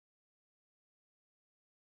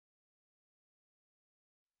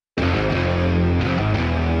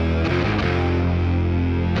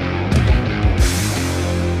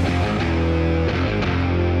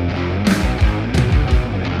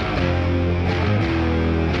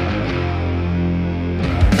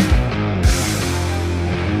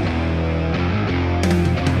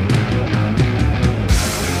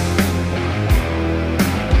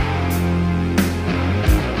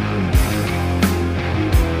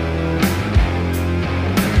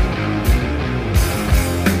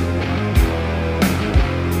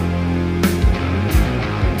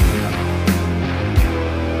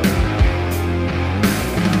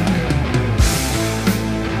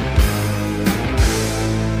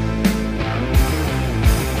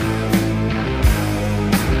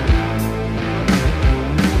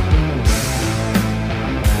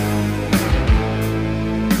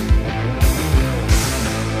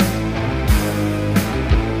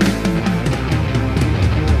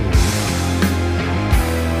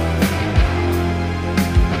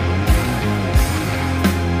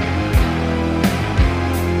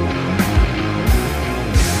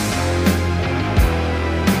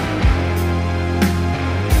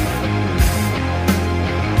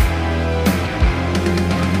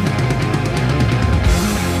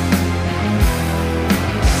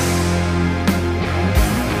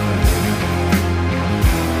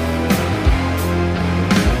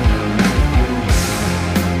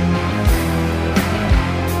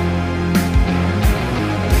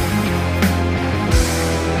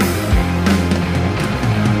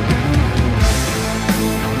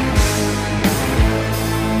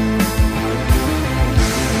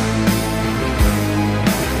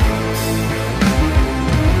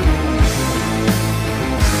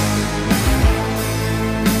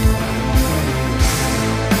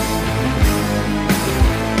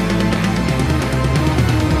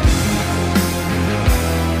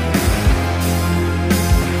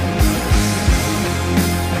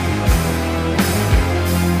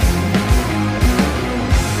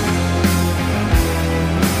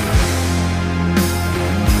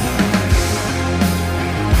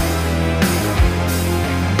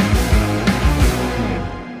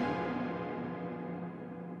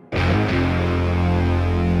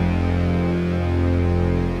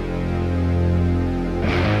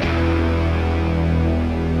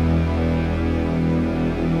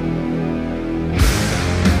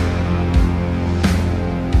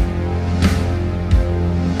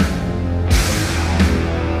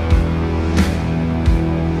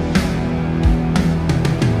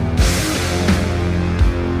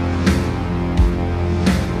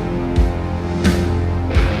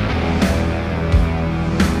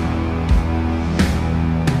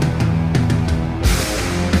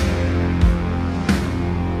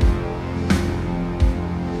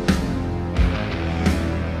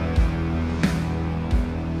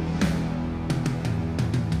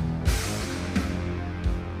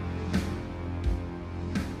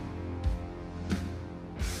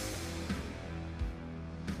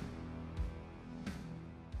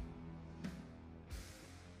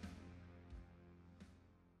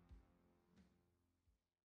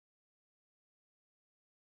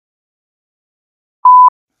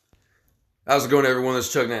How's it going, everyone? This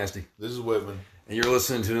is Chuck Nasty. This is Whitman. And you're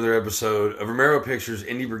listening to another episode of Romero Pictures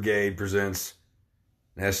Indie Brigade presents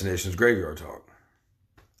Nasty Nation's Graveyard Talk.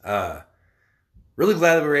 Really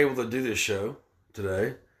glad that we were able to do this show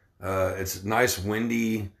today. It's a nice,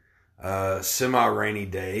 windy, semi-rainy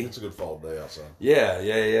day. It's a good fall day outside.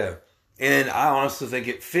 Yeah. And I honestly think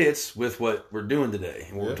it fits with what we're doing today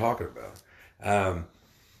and what we're talking about.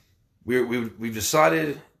 We've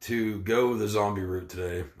decided to go the zombie route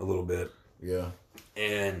today a little bit. Yeah.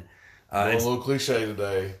 And a little cliche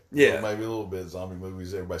today. Yeah. Maybe a little bit. Zombie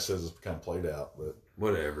movies, everybody says it's kind of played out, but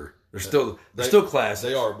whatever. They're still classics.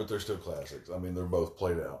 They are, but they're still classics. I mean, they're both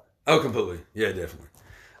played out. Oh, completely. Yeah, definitely.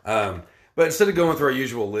 But instead of going through our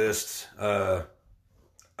usual lists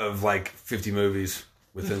of like 50 movies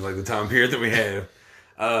within like the time period that we have.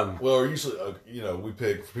 Well, usually, we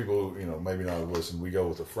pick, for people, maybe not listen, we go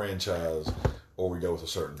with a franchise or we go with a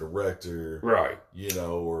certain director. Right.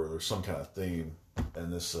 Or there's some kind of theme.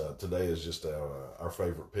 And this, today is just our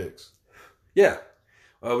favorite picks. Yeah.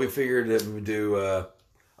 We figured that we would do a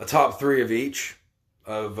top three of each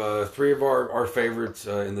of three of our favorites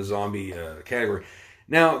in the zombie category.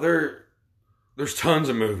 Now, there's tons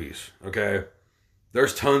of movies, okay?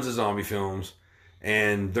 There's tons of zombie films,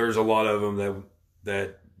 and there's a lot of them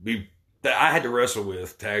that I had to wrestle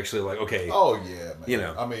with to actually like, okay. Oh yeah,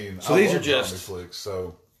 man. I mean, so I these are love just zombie flicks,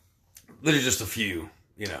 so these are just a few.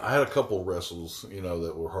 I had a couple wrestles,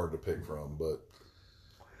 that were hard to pick from, but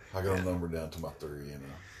I got them numbered down to my three.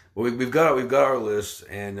 Well, we've got our list,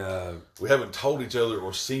 and we haven't told each other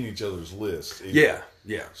or seen each other's lists either.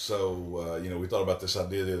 Yeah. So we thought about this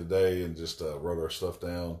idea the other day and just wrote our stuff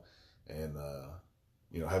down, and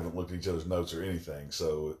haven't looked at each other's notes or anything.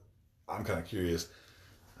 So I'm kind of curious.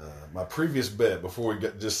 My previous bet, before we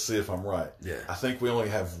just see if I'm right. Yeah. I think we only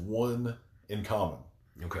have one in common.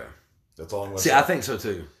 Okay. That's all I'm going to say. See, I think so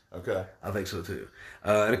too. Okay. I think so too.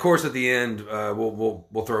 And of course, at the end,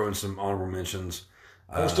 we'll throw in some honorable mentions.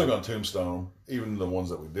 We're still going to tombstone, even the ones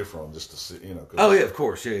that we differ on, just to see, Oh yeah, of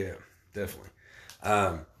course, yeah, definitely.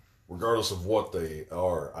 Regardless of what they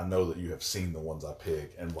are, I know that you have seen the ones I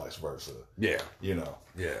pick, and vice versa. Yeah.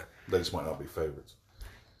 Yeah. They just might not be favorites.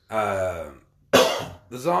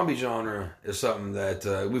 The zombie genre is something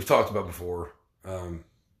that we've talked about before,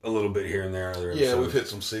 a little bit here and there. Yeah, we've hit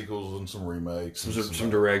some sequels and some remakes, some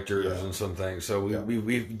directors and some things. So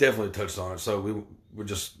we've definitely touched on it. So we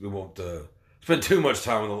won't spend too much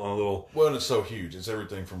time on a little. Well, and it's so huge. It's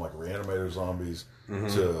everything from like Reanimator zombies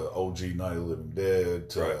to OG Night of the Living Dead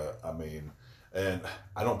to and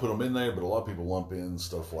I don't put them in there, but a lot of people lump in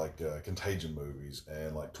stuff like Contagion movies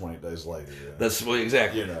and like 28 Days Later. That's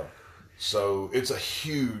exactly. So it's a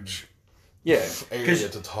huge area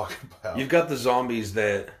to talk about. You've got the zombies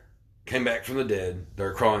that came back from the dead.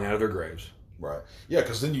 They're crawling out of their graves. Right. Yeah,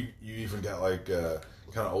 because then you even got like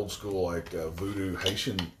kind of old school like voodoo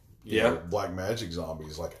Haitian black magic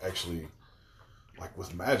zombies, like actually like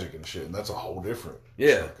with magic and shit, and that's a whole different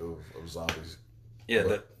of zombies. Yeah,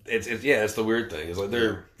 but it's the weird thing. It's like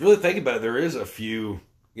they're really thinking about it. There is a few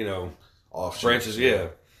branches,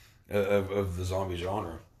 of the zombie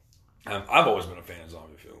genre. I've always been a fan of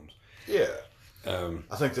zombie films. Yeah.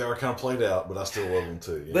 I think they are kind of played out, but I still love them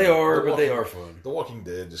too. They are, but they are fun. The Walking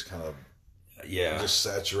Dead just kind of just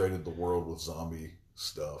saturated the world with zombie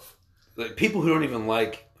stuff. Like people who don't even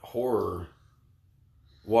like horror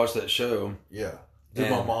watch that show. Yeah. Dude,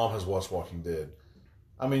 my mom has watched Walking Dead.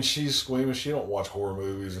 I mean, she's squeamish. She don't watch horror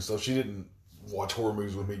movies and stuff. She didn't watch horror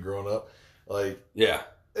movies with me growing up.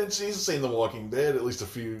 And she's seen The Walking Dead, at least a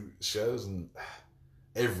few shows, and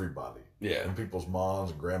everybody. Yeah. And people's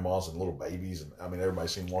moms and grandmas and little babies, and I mean,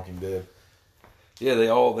 everybody's seen Walking Dead. Yeah,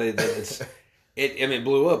 it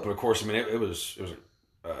blew up, but of course, it was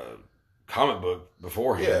a comic book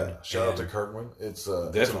beforehand. Yeah, shout out to Kirkman. It's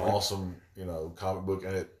an awesome, comic book,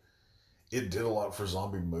 and it did a lot for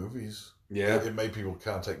zombie movies. Yeah, it made people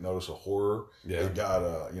kind of take notice of horror. Yeah, it got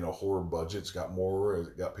horror budgets got more.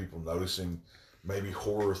 It got people noticing maybe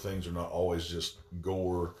horror things are not always just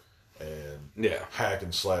gore and hack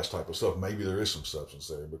and slash type of stuff. Maybe there is some substance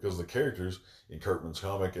there because the characters in Kirkman's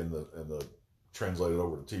comic and the translated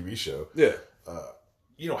over to TV show,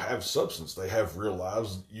 have substance. They have real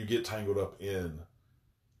lives. You get tangled up in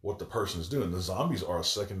what the person is doing. The zombies are a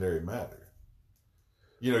secondary matter.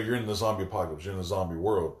 You're in the zombie apocalypse. You're in the zombie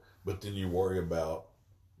world, but then you worry about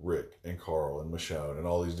Rick and Carl and Michonne and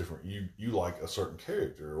all these different. You like a certain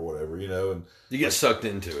character or whatever, and you get sucked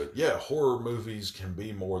into it. Yeah, horror movies can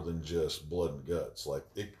be more than just blood and guts. Like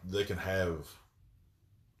they can have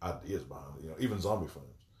ideas behind it. Even zombie films.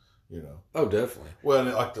 Oh, definitely. Well,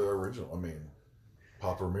 and like the original. I mean,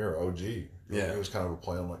 Papa Romero, OG. Yeah. It was kind of a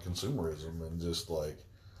play on like consumerism and just like,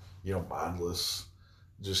 mindless,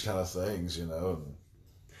 just kind of things, And,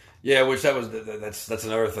 yeah, which that's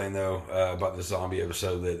another thing though about the zombie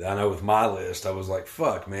episode that I know with my list I was like,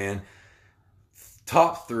 fuck, man,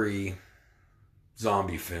 top 3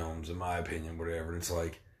 zombie films in my opinion, whatever. And it's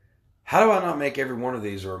like, how do I not make every one of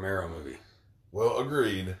these a Romero movie? Well,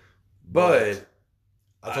 agreed. But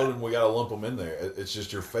I told him we got to lump them in there. It's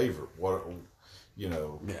just your favorite. What,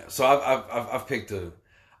 Yeah. So I've picked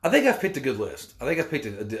I think I've picked a good list. I think I've picked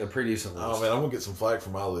a pretty decent list. Oh man, I'm gonna get some flack for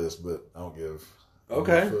my list, but I don't give.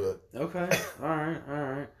 Okay. All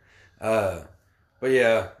right. But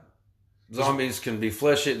yeah, zombies can be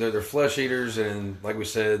flesh eaters. They're flesh eaters, and like we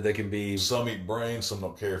said, they can be. Some eat brains. Some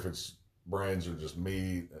don't care if it's brains or just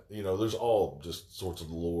meat. There's all just sorts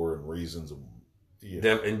of lore and reasons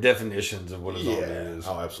and definitions of what a zombie is.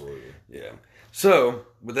 Oh, absolutely. Yeah. So,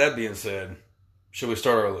 with that being said, should we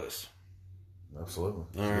start our list? Absolutely.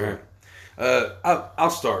 All right. I'll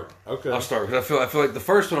start. Okay. I'll start because I feel like the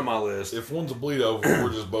first one on my list. If one's a bleed over,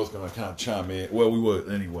 we're just both going to kind of chime in. Well, we would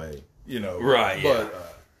anyway. Right. But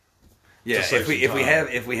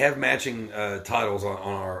if we have matching titles on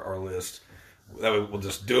our list, that we'll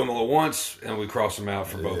just do them all at once and we cross them out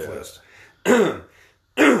for both lists.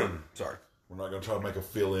 Sorry. We're not going to try to make a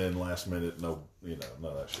fill in last minute. No, none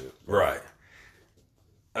of that shit. Right.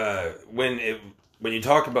 When you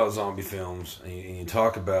talk about zombie films and you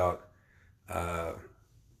talk about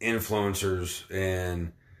influencers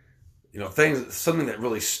and something that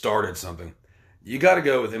really started something, you got to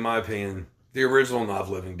go with, in my opinion, the original Night of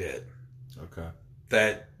the Living Dead. Okay.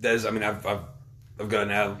 That is, I mean, I've got a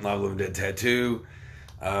Night of the Living Dead tattoo.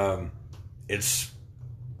 It's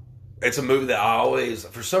a movie that I always,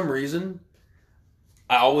 for some reason,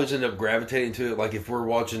 I always end up gravitating to it. Like if I'm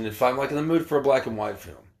like in the mood for a black and white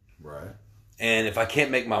film, right? And if I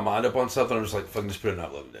can't make my mind up on something, I'm just like, fucking just put a Night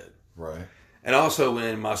of the Living Dead, right? And also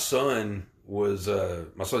when my son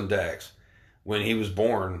Dax, when he was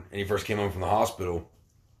born and he first came home from the hospital,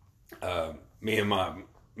 me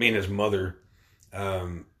and his mother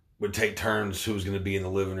would take turns who was going to be in the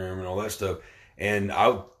living room and all that stuff. And I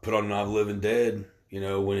would put on Night of the Living Dead,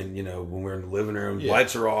 when we're in the living room,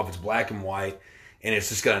 lights are off, it's black and white, and it's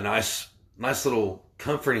just got a nice little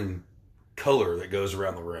comforting color that goes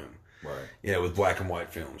around the room. Right. With black and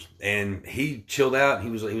white films. And he chilled out, and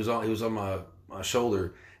he was on my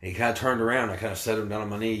shoulder, and he kind of turned around, and I kind of set him down on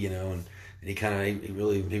my knee, and he he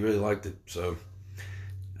really liked it. So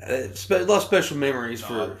a lot of special memories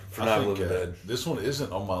for Night of the Living Dead. This one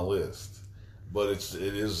isn't on my list, but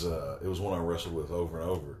it was one I wrestled with over and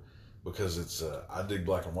over because I dig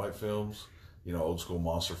black and white films, old school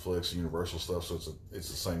monster flicks, Universal stuff. So it's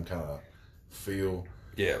the same kind of feel.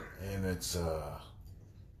 Yeah, and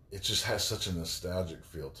it just has such a nostalgic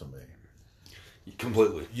feel to me.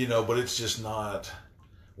 Completely. But it's just not.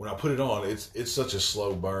 When I put it on, it's such a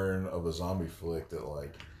slow burn of a zombie flick that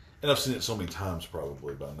and I've seen it so many times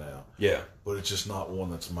probably by now. Yeah. But it's just not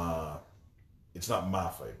one it's not my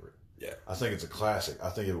favorite. Yeah. I think it's a classic. I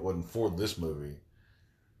think if it wasn't for this movie,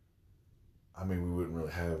 I mean, we wouldn't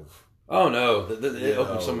really have. Oh no! It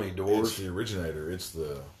opened so many doors. It's the originator. It's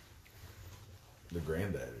the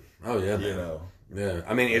granddaddy. Oh yeah, Yeah,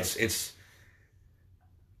 I mean, it's.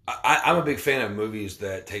 I'm a big fan of movies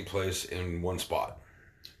that take place in one spot.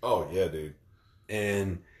 Oh yeah, dude.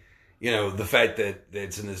 And the fact that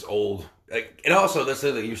it's in this old, and also that's the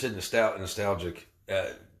other thing you said, nostalgic.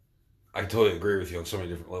 I totally agree with you on so many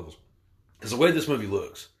different levels. Because the way this movie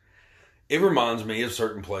looks, it reminds me of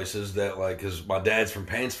certain places that because my dad's from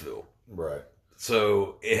Paintsville, right?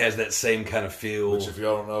 So it has that same kind of feel. Which, if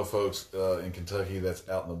y'all don't know, folks, in Kentucky, that's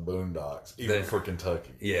out in the boondocks, even for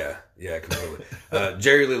Kentucky. Yeah, completely.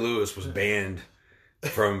 Jerry Lee Lewis was banned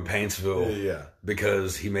from Paintsville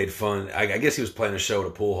because he made fun. I guess he was playing a show at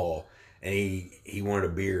a pool hall, and he wanted a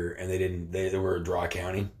beer, and they didn't. They were a dry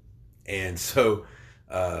county, and so.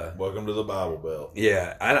 Welcome to the Bible Belt.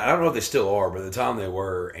 Yeah, I don't know if they still are, but at the time they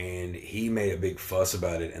were, and he made a big fuss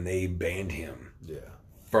about it, and they banned him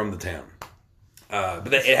from the town.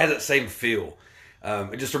 But it has that same feel.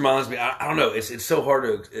 It just reminds me. I don't know. It's so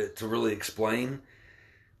hard to really explain,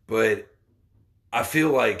 but I feel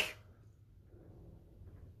like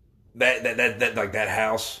that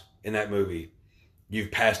house in that movie,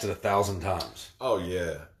 you've passed it 1,000 times. Oh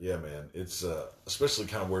yeah, man. It's especially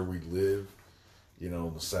kind of where we live.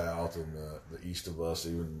 In the south and the east of us,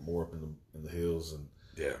 even more up in the hills, and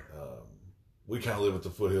we kind of live at the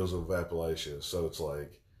foothills of Appalachia, so it's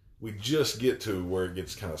we just get to where it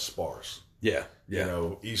gets kind of sparse. Yeah.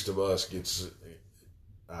 East of us gets,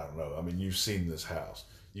 I don't know. I mean, you've seen this house.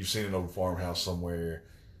 you've seen an old farmhouse somewhere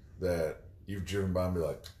that you've driven by and be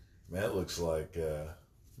like, man, that looks like night.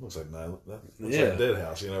 That's like a dead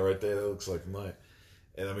house, right there. That looks like night.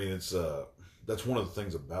 And I mean, it's that's one of the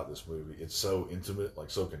things about this movie. It's so intimate,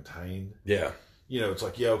 like so contained. Yeah. It's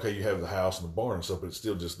like, yeah, okay, you have the house and the barn and stuff, but it's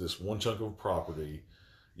still just this one chunk of property.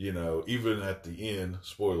 Even at the end,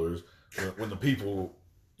 spoilers, when the people,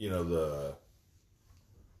 well,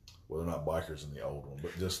 they're not bikers in the old one,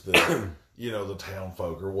 but just the, the town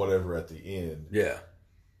folk or whatever at the end. Yeah.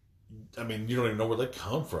 I mean, you don't even know where they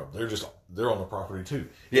come from. They're on the property too.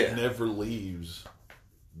 Yeah. It never leaves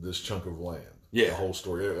this chunk of land. Yeah. The whole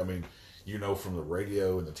story. I mean, from the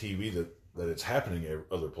radio and the TV that it's happening at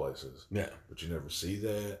other places. Yeah. But you never see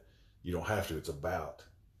that. You don't have to. It's about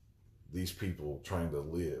these people trying to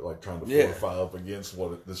live, like trying to fortify up against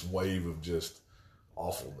this wave of just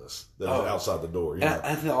awfulness that is outside the door.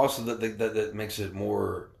 I think also that makes it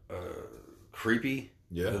more creepy.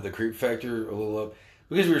 Yeah. The creep factor a little up.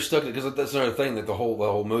 Because we were stuck, because that's another thing, that the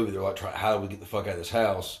whole movie, they're like, how do we get the fuck out of this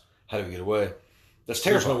house? How do we get away? That's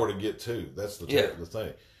terrifying. There's nowhere to get to. That's the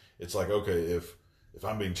thing. It's like, okay, if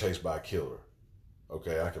I'm being chased by a killer,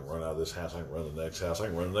 okay, I can run out of this house, I can run to the next house, I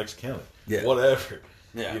can run to the next county. Yeah. Whatever.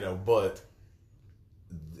 Yeah. But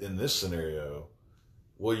in this scenario,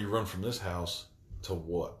 well, you run from this house to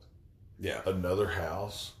what? Yeah. Another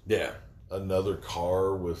house? Yeah. Another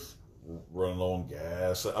car with running on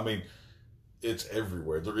gas? I mean, it's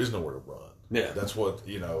everywhere. There is nowhere to run. Yeah. That's what,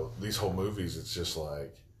 these whole movies, it's just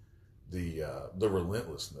like the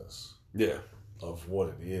relentlessness. Yeah. Of what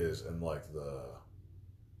it is, and like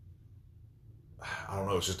I don't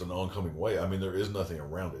know, it's just an oncoming wave. I mean, there is nothing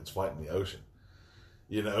around it. It's fighting the ocean.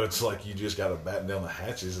 It's like you just got to batten down the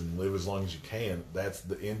hatches and live as long as you can. That's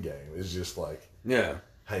the end game. It's just like, yeah,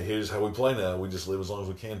 hey, here's how we play now. We just live as long as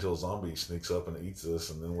we can until a zombie sneaks up and eats us,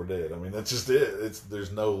 and then we're dead. I mean, that's just it.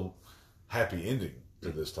 There's no happy ending to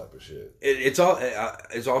this type of shit. It's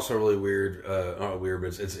also really weird. Not weird,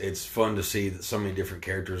 but it's fun to see that so many different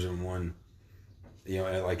characters in one.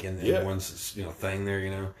 Like in one's thing there.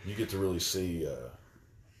 You get to really see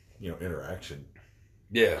interaction.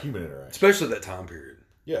 Yeah, human interaction, especially that time period.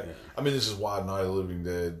 Yeah. I mean, this is why Night of the Living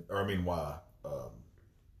Dead, why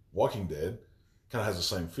Walking Dead kind of has the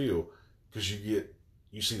same feel, because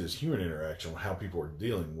you see this human interaction on how people are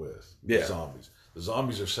dealing with the zombies. The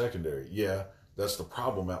zombies are secondary. Yeah, that's the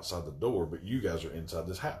problem outside the door, but you guys are inside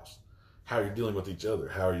this house. How are you dealing with each other?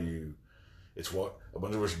 How are you? It's what a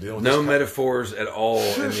bunch of us are dealing with. No metaphors at all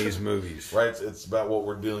in these movies. Right? It's about what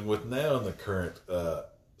we're dealing with now in the current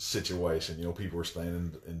situation. People are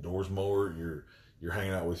staying indoors more. You're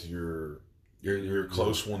hanging out with your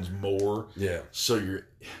close ones more. Yeah. So you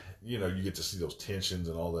get to see those tensions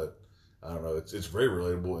and all that. I don't know. It's very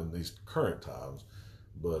relatable in these current times,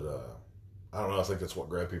 but I don't know. I think that's what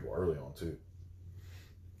grabbed people early on too.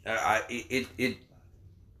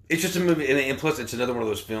 It's just a movie, and plus it's another one of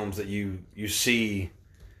those films that you see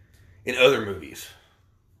in other movies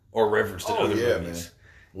or referenced in other movies. Man.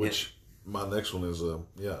 Which my next one is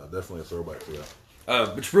definitely a throwback to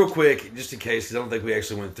that. But real quick, just in case, because I don't think we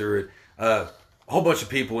actually went through it, a whole bunch of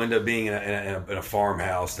people end up being in a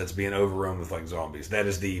farmhouse that's being overrun with like zombies. That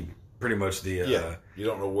is pretty much the you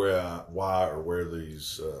don't know why or where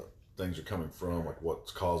these things are coming from, like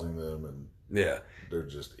what's causing them, and they're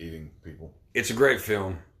just eating people. It's a great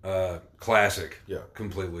film, classic,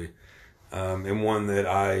 completely, and one that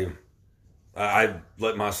I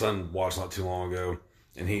let my son watch not too long ago.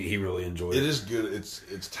 And he really enjoyed it. It is good.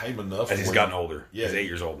 It's tame enough. And he's gotten older. Yeah, he's 8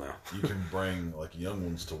 years old now. You can bring like young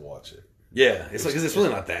ones to watch it. Yeah, it's really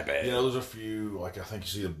not that bad. There's a few, like I think you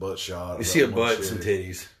see a butt shot. You see a butt and some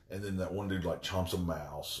titties. And then that one dude like chomps a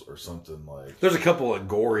mouse or something like. There's a couple of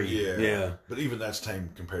gory. Yeah. But even that's tame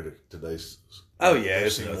compared to today's. Oh yeah,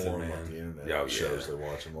 it's nothing, man. Like the internet shows they're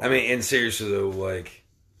watching. I mean, and seriously though, like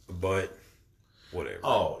a butt, whatever.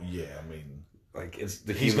 Oh yeah, I mean. Like it's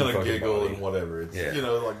the he's gonna giggle body. And whatever. It's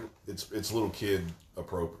like it's little kid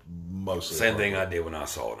appropriate mostly. Same thing I did when I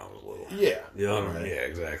saw it when I was little. Yeah. You know what I mean? Yeah,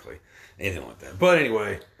 exactly. Anything like that. But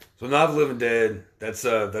anyway, so Night of the Living Dead, that's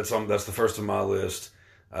the first on my list.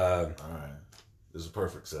 All right. This is a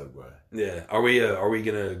perfect segue. Yeah. Are we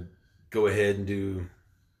gonna go ahead and do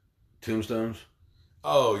Tombstones?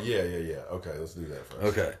 Oh yeah. Okay, let's do that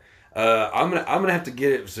first. Okay. I'm gonna have to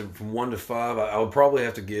get it from 1 to 5. I would probably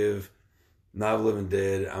have to give Night of the Living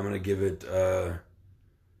Dead. I'm going to give it...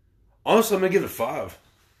 honestly, I'm going to give it 5.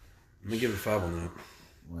 I'm going to give it 5 on that.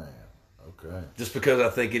 Man, okay. Just because I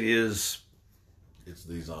think it is... It's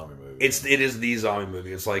the zombie movie. It is the zombie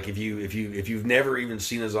movie. It's like if you've never even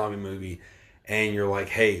seen a zombie movie and you're like,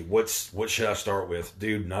 hey, what should I start with?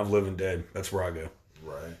 Dude, Night of the Living Dead. That's where I go.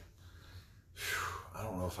 Right. I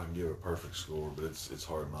don't know if I can give it a perfect score, but it's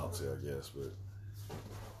hard not to, I guess. But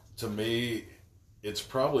to me, it's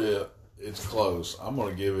probably it's close. I'm going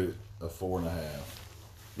to give it a 4.5.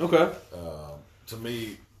 Okay. To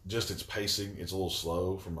me, just its pacing, it's a little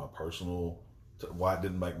slow for my personal. Why it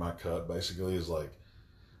didn't make my cut, basically, is like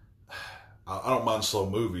I don't mind slow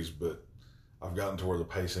movies, but I've gotten to where the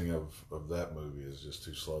pacing of that movie is just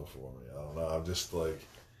too slow for me. I don't know. I'm just like,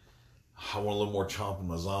 I want a little more chomp in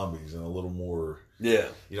my zombies and a little more. Yeah.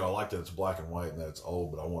 I like that it's black and white and that it's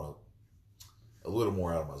old, but I want a little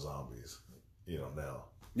more out of my zombies. Now.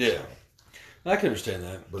 Yeah. So, I can understand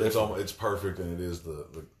that. But it's perfect, and it is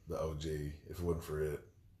the OG. If it wasn't for it,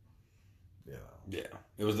 Yeah.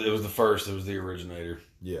 It was the first. It was the originator.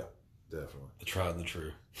 Yeah, definitely. The tried and the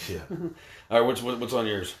true. Yeah. All right. What's on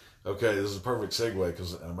yours? Okay, this is a perfect segue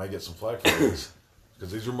because I might get some flack for this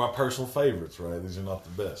because these are my personal favorites. Right? These are not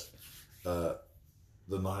the best. The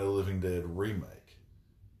Night of the Living Dead remake.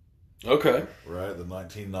 Okay. Right, the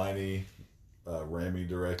 1990 Raimi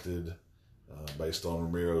directed, based on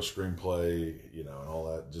Romero's screenplay, and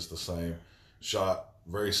all that, just the same. Shot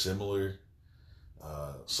very similar,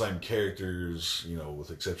 same characters, with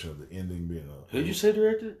the exception of the ending being a... Who'd you say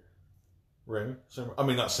directed? Raimi?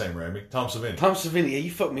 Not Sam Raimi. Tom Savini. Tom Savini. Yeah,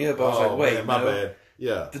 you fucked me up. I was like, wait, man, my bad.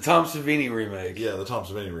 Yeah. The Tom Savini remake. Yeah, the Tom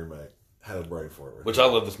Savini remake. Had a brain for it. Right? Which I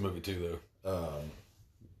love this movie too, though.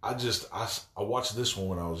 I watched this one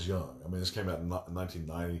when I was young. I mean, this came out in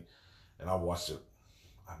 1990, and I watched it,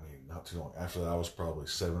 not too long after that. I was probably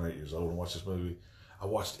 7 or 8 years old and watched this movie. I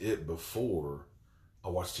watched it before I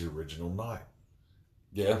watched the original Night.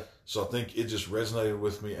 Yeah. So I think it just resonated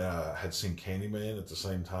with me, and I had seen Candyman at the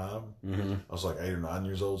same time. Mm-hmm. I was like 8 or 9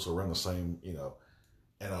 years old, so around the same,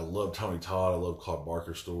 and I love Tony Todd. I love Claude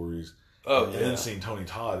Barker stories. Oh, and yeah. then seeing Tony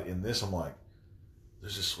Todd in this, I'm like,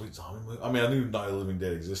 there's this sweet zombie movie. I knew Night of the Living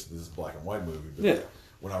Dead existed, this black and white movie, but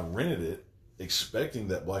when I rented it, expecting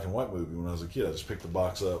that black and white movie when I was a kid, I just picked the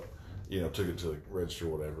box up, took it to the register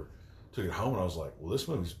or whatever, took it home, and I was like, well, this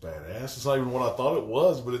movie's badass. It's not even what I thought it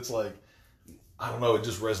was, but it's like, I don't know, it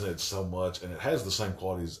just resonated so much, and it has the same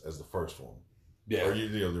qualities as the first one. Yeah. Or,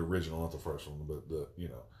 the original, not the first one, but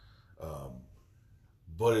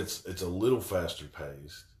but it's a little faster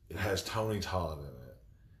paced. It has Tony Todd in it.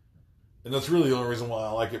 And that's really the only reason why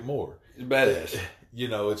I like it more. It's badass.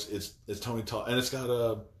 It's Tony Todd, and it's got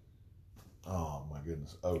oh my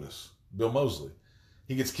goodness, Otis, Bill Moseley.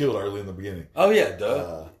 He gets killed early in the beginning. Oh yeah,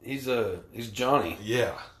 duh. He's Johnny.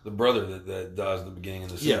 Yeah, the brother that dies at the beginning of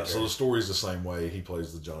the cemetery. Yeah, so the story's the same way. He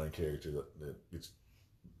plays the Johnny character that gets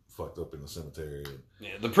fucked up in the cemetery.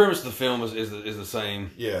 Yeah, the premise of the film is the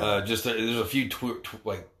same. Yeah, just there's a few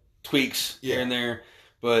tweaks here and there.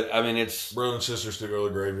 But it's brother and sister still go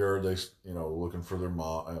to the graveyard. They looking for their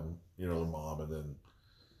mom, and then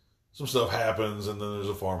some stuff happens, and then there's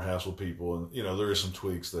a farmhouse with people, and there is some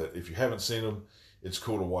tweaks that if you haven't seen them, it's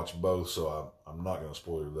cool to watch both. So I'm not going to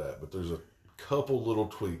spoil that, but there's a couple little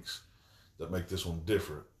tweaks that make this one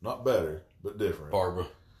different, not better, but different. Barbara,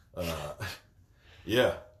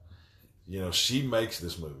 yeah, she makes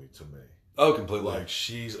this movie to me. Oh, completely. Like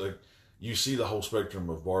she's like. You see the whole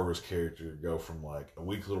spectrum of Barbara's character go from like a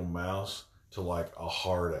weak little mouse to like a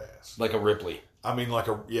hard ass. Like a Ripley.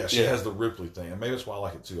 She has the Ripley thing. And maybe that's why I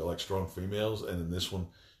like it too. I like strong females. And in this one,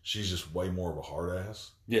 she's just way more of a hard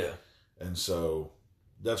ass. Yeah. And so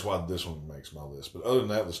that's why this one makes my list. But other than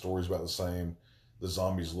that, the story's about the same. The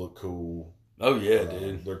zombies look cool. Oh yeah,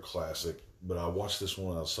 dude. They're classic. But I watched this one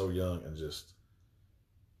when I was so young and just,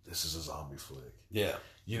 this is a zombie flick. Yeah.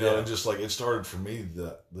 And just like it started for me,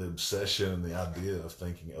 the obsession and the idea of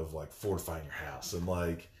thinking of like fortifying your house and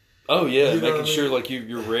like, oh yeah, making sure like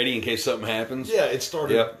you're ready in case something happens. Yeah, it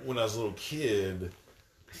started when I was a little kid,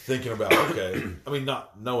 thinking about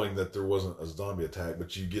not knowing that there wasn't a zombie attack,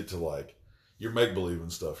 but you get to like you're make believe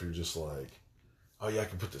and stuff. You're just like, oh yeah, I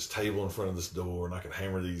can put this table in front of this door and I can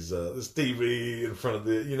hammer these this TV in front of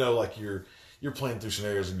the like you're playing through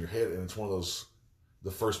scenarios in your head, and it's one of those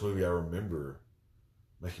the first movie I remember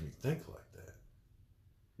making me think like that.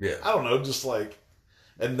 Yeah. I don't know, just like,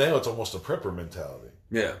 and now it's almost a prepper mentality.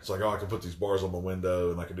 Yeah. It's like, oh, I can put these bars on my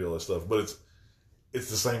window and I can do all that stuff. But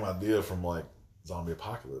it's the same idea from like zombie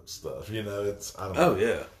apocalypse stuff. It's, I don't know. Oh,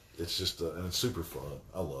 yeah. It's just, and it's super fun.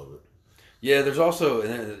 I love it. Yeah, there's also,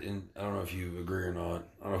 and I don't know if you agree or not.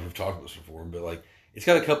 I don't know if we've talked about this before, but like, it's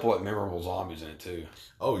got a couple like memorable zombies in it too.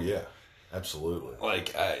 Oh, yeah. Absolutely.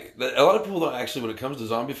 Like, a lot of people don't actually, when it comes to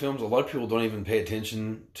zombie films, a lot of people don't even pay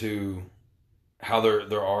attention to how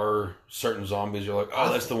there are certain zombies. You're like,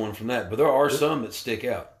 oh, that's the one from that. But there are some that stick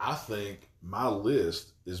out. I think my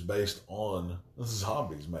list is based on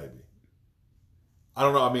zombies, maybe. I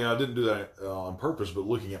don't know. I mean, I didn't do that on purpose, but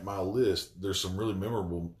looking at my list, there's some really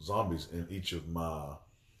memorable zombies in each of my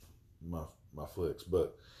flicks.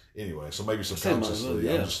 But anyway, so maybe subconsciously,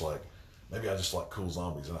 I'm just like, maybe I just like cool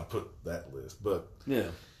zombies, and I put that list. But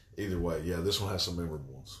either way, this one has some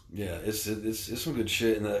memorable ones. Yeah, it's some good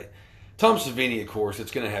shit. And Tom Savini, of course,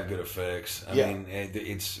 it's going to have good effects. I mean,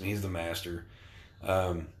 he's the master.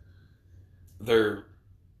 The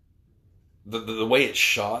way it's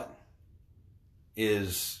shot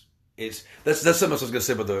that's something else I was going to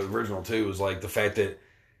say about the original too. Is like the fact that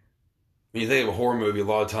when you think of a horror movie, a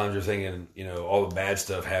lot of times you're thinking, all the bad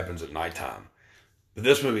stuff happens at nighttime. But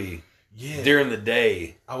this movie, during the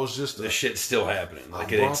day, the shit's still happening.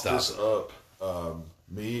 Like, it ain't stopping. I brought this up.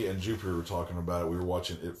 Me and Jupiter were talking about it. We were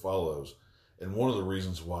watching It Follows. And one of the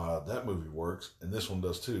reasons why that movie works, and this one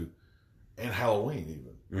does too, and Halloween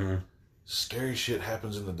even, scary shit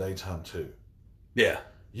happens in the daytime too. Yeah.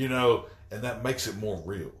 And that makes it more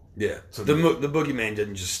real. Yeah. The boogeyman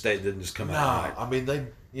didn't just come out. Nah, I mean,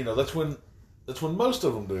 that's when most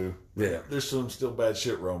of them do. Yeah. There's some still bad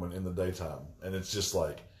shit roaming in the daytime. And it's just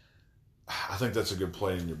like, I think that's a good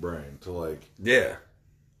play in your brain to like. Yeah.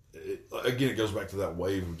 Again, it goes back to that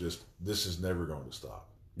wave of just, this is never going to stop.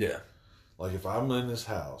 Yeah. Like, if I'm in this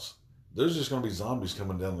house, there's just going to be zombies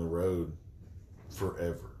coming down the road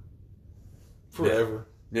forever. Forever.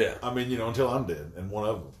 Yeah. I mean, until I'm dead, and one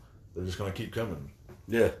of them. They're just going to keep coming.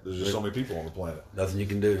 Yeah. There's just so many people on the planet. Nothing you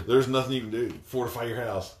can do. There's nothing you can do. Fortify your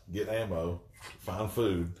house, get ammo, find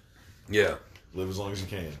food. Yeah. Live as long as you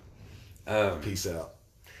can. Peace out.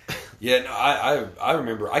 Yeah, no, I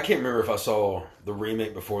remember. I can't remember if I saw the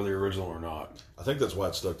remake before the original or not. I think that's why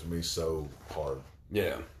it stuck to me so hard.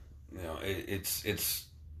 Yeah. It's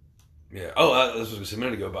yeah. Oh, this was a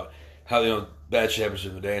minute ago about how bad shit happens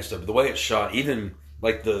in the day and stuff. But the way it's shot, even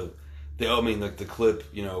like the clip,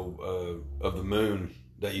 of the moon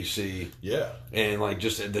that you see. Yeah. And like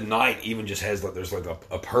just the night even just has like, there's like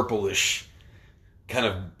a purplish kind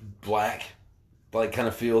of black, like kind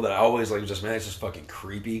of feel that I always like just, man, it's just fucking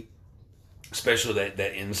creepy. Especially that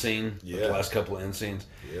end scene. Yeah. The last couple of end scenes.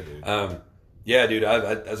 Yeah, dude. Dude,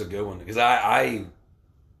 that's a good one. Because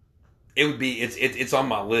it's on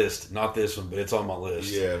my list. Not this one, but it's on my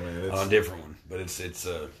list. Yeah, man. On a different one. But it's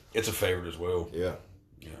a favorite as well. Yeah.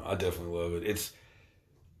 I definitely love it.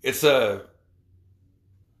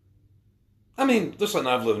 I mean, just like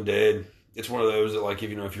Night of the Living Dead, it's one of those that, like,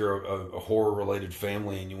 if you're a horror related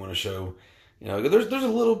family and you want to show, there's a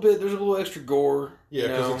little extra gore. Yeah,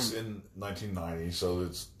 because it's in 1990, so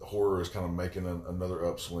horror is kind of making another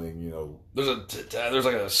upswing. There's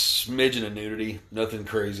like a smidgen of nudity, nothing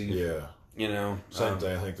crazy. Yeah, same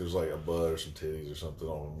thing. I think there's like a butt or some titties or something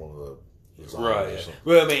on one of the right. Yeah.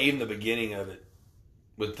 Well, I mean, even the beginning of it.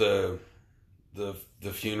 With the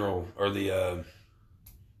funeral or the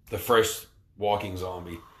fresh walking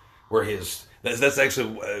zombie, where that's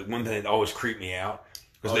actually one thing that always creeped me out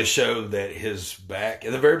because they show that his back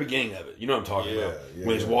at the very beginning of it. You know what I'm talking about? Yeah,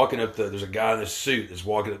 when he's walking up there's a guy in a suit that's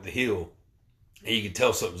walking up the hill, and you can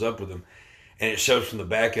tell something's up with him, and it shows from the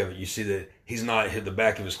back of it. You see that he's not. The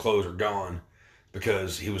back of his clothes are gone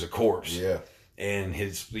because he was a corpse. Yeah, and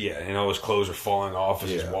and all his clothes are falling off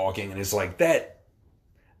as he's walking, and it's like that.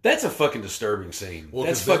 That's a fucking disturbing scene. Well,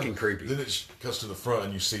 that's fucking creepy. Then it cuts to the front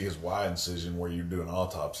and you see his Y incision where you do an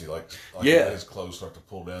autopsy. Like his clothes start to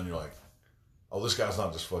pull down. You're like, oh, this guy's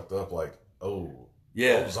not just fucked up. Like,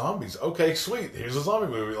 zombies. Okay, sweet. Here's a zombie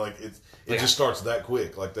movie. Like it just starts that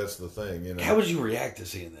quick. Like that's the thing. How would you react to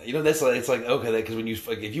seeing that? That's like it's like okay, because when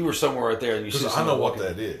if you were somewhere right there and you see, I know what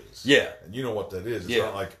that is. Yeah, and you know what that is. It's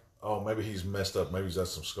not like maybe he's messed up. Maybe he's got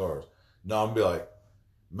some scars. No, I'm gonna be like.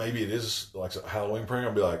 Maybe it is like a Halloween prank.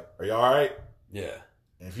 I'll be like, "Are you all right?" Yeah.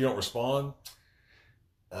 And if you don't respond,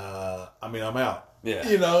 I'm out. Yeah.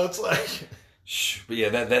 It's like. But yeah,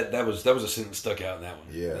 that was a scene that stuck out in that one.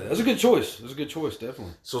 Yeah. That was a good choice. It was a good choice,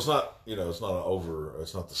 definitely. So it's not it's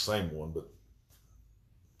not the same one, but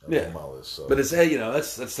that's on my list. So. But it's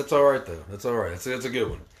that's all right though. That's all right. That's a good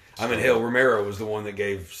one. I mean, hell, Romero was the one that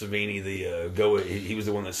gave Savini the go. He was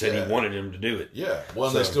the one that said he wanted him to do it. Yeah. Well,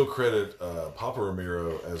 and they still credit Papa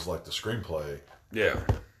Romero as like the screenplay. Yeah.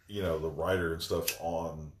 The writer and stuff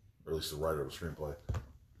or at least the writer of the screenplay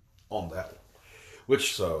on that one.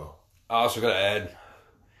 I also got to add,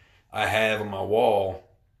 I have on my wall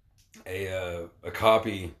a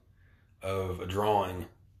copy of a drawing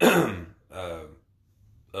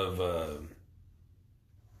of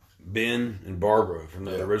Ben and Barbara from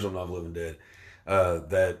the original Night of the Living Dead,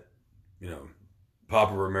 that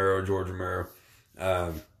Papa Romero, George Romero,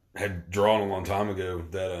 had drawn a long time ago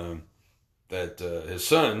that his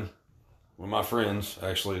son one of my friends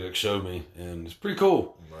actually showed me, and it's pretty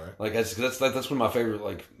cool. Right. Like that's one of my favorite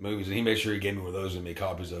like movies, and he made sure he gave me one of those and made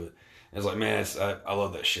copies of it. And it's like, man, I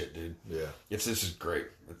love that shit, dude. Yeah, this is great.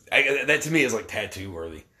 That to me is like tattoo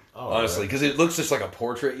worthy, honestly, because it looks just like a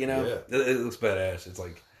portrait. You know, it looks badass. It's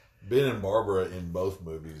like Ben and Barbara in both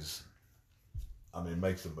movies. I mean,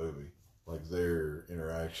 makes the movie like their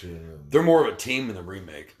interaction. And... They're more of a team in the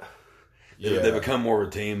remake. They become more of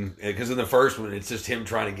a team because in the first one, it's just him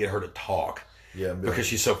trying to get her to talk. Yeah, because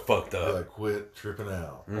she's so fucked up. Like, quit tripping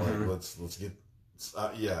out. Like, let's get.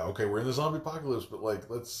 Okay, we're in the zombie apocalypse, but like,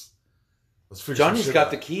 let's figure. Johnny's some shit got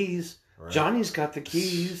out. The keys. Right. Johnny's got the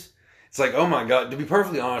keys. It's like, oh my god. To be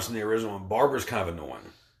perfectly honest, in the original one, Barbara's kind of annoying.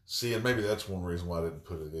 See, and maybe that's one reason why I didn't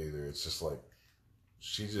put it either. It's just like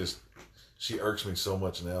she irks me so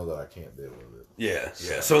much now that I can't deal with it. Yeah.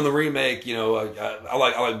 So in the remake, you know, I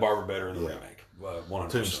like Barbara better in the remake.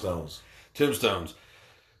 100%. Tombstones.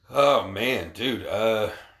 Oh man, dude.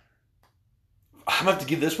 I'm gonna have to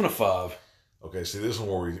give this one a 5. Okay, see, this one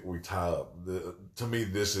where we tie up. To me,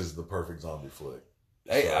 this is the perfect zombie flick.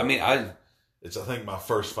 Hey, so, I mean, it's I think my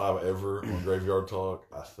first 5 ever on Graveyard Talk.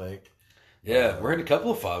 I think. Yeah, we're in a couple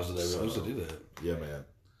of 5s today. We're supposed to do that. Yeah, man.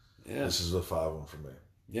 Yeah, this is a 5 one for me.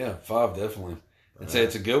 Yeah, 5 definitely. I'd say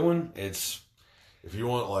it's a good one. It's if you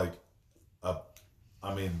want like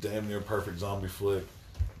damn near perfect zombie flick,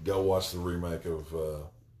 go watch the remake of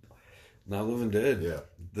Not Living Dead. Yeah,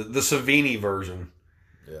 the Savini version.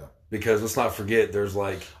 Yeah, because let's not forget, there's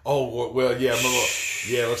like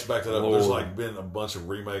let's back that up. Lord. There's like been a bunch of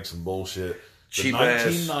remakes and bullshit. The Cheap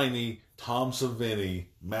 1990 Tom Savini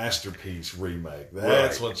masterpiece remake.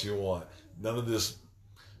 That's what you want. None of this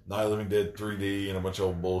Night of the Living Dead 3D and a bunch of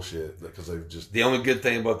old bullshit because they've just. The only good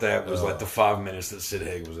thing about that was like the 5 minutes that Sid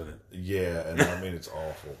Haig was in it. Yeah, and I mean it's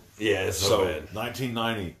awful. Yeah, it's so bad.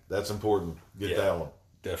 1990, that's important. Get that one.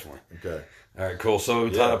 Definitely. Okay. All right, cool. So we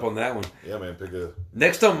tied up on that one. Yeah, man. Pick a.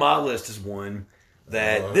 Next on my list is one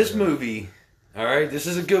that this movie. All right, this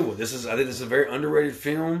is a good one. I think this is a very underrated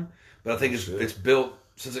film, but I think it's built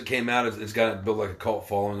since it came out. It's got built like a cult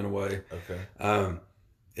following in a way. Okay.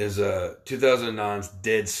 Is 2009's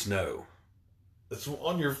Dead Snow. That's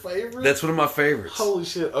on your favorite? That's one of my favorites. Holy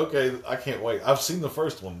shit. Okay, I can't wait. I've seen the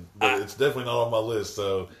first one, but it's definitely not on my list,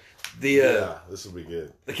 so this will be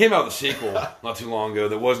good. They came out with a sequel not too long ago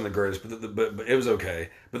that wasn't the greatest, but it was okay.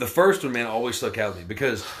 But the first one, man, always stuck out to me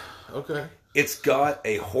because it's got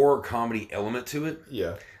a horror comedy element to it.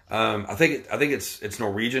 Yeah. I think it's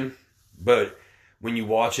Norwegian, but when you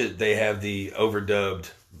watch it, they have the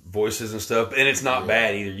overdubbed voices and stuff, and it's not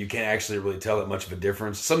bad either. You can't actually really tell that much of a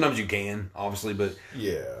difference. Sometimes you can, obviously, but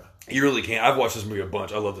you really can't. I've watched this movie a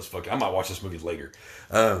bunch. I love this I might watch this movie later.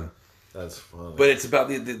 That's funny. But it's about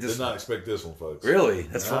this. Did not expect this one, folks. Really,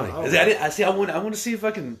 that's funny. I want to see if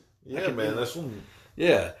I can. That's one.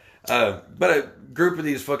 Yeah, but a group of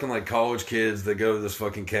these fucking like college kids that go to this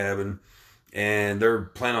fucking cabin, and they're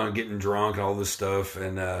planning on getting drunk and all this stuff,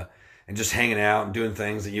 and just hanging out and doing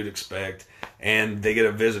things that you'd expect. And they get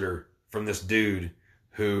a visitor from this dude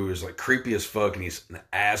who is like creepy as fuck, and he's an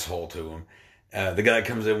asshole to him. The guy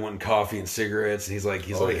comes in wanting coffee and cigarettes, and he's like,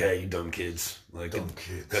 "Hey, you dumb kids, like,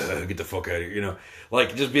 get the fuck out of here," you know,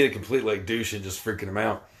 like just being a complete like douche and just freaking him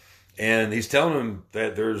out. And he's telling him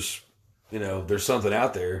that there's something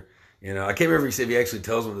out there. You know, I can't remember if he actually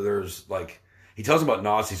tells him that there's like he tells him about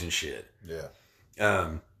Nazis and shit. Yeah.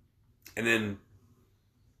 And then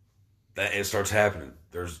it starts happening.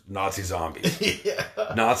 There's Nazi zombies.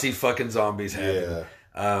 Nazi fucking zombies happen.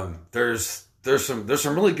 Yeah. There's some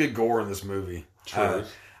really good gore in this movie. True.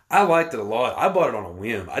 I liked it a lot. I bought it on a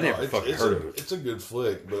whim. I never fucking heard of it. It's a good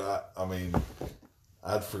flick, but I mean,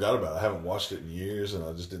 I'd forgot about it. I haven't watched it in years, and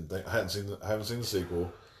I just didn't think I haven't seen the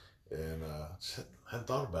sequel, and just hadn't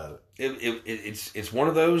thought about it. It's one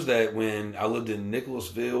of those that when I lived in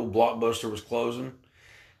Nicholasville, Blockbuster was closing,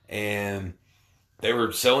 and they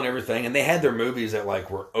were selling everything, and they had their movies that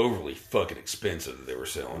like were overly fucking expensive that they were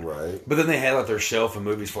selling. Right. But then they had like their shelf of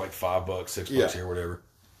movies for like $5, $6 here, whatever.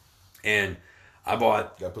 And I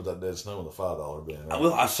bought. Got to put that Dead Snow in the $5 bin. Right?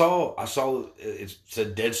 Well, I saw it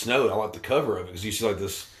said Dead Snow, and I like the cover of it because you see like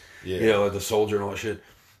this, like the soldier and all that shit.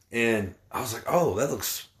 And I was like, oh, that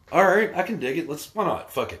looks all right. I can dig it. Why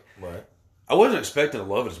not? Fuck it. Right. I wasn't expecting to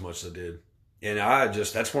love it as much as I did, and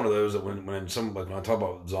that's one of those that when I talk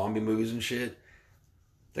about zombie movies and shit.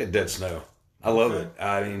 Dead Snow. I love it.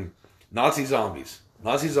 I mean, Nazi zombies,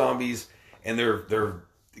 and they're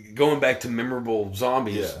going back to memorable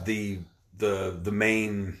zombies. Yeah. The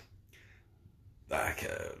main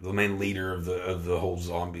leader of the whole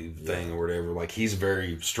zombie thing or whatever. Like he's a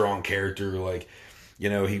very strong character. Like he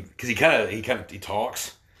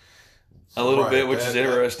talks. a little bit, which is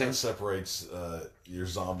interesting. That separates your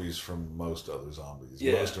zombies from most other zombies.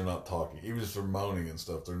 Yeah. Most are not talking. Even if they're moaning and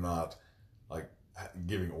stuff, they're not like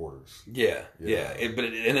giving orders. Yeah, yeah.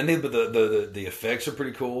 But the effects are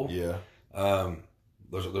pretty cool. Yeah.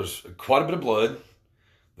 There's quite a bit of blood.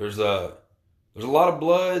 There's a lot of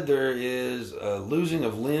blood. There is losing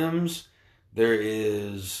of limbs. There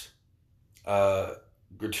is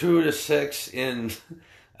gratuitous sex in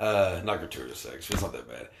not gratuitous sex. It's not that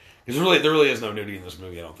bad because there really is no nudity in this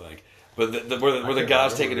movie. I don't think. But where the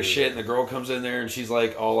guy's taking a shit and the girl comes in there and she's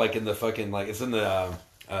like all like in the fucking like it's in the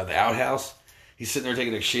outhouse. He's sitting there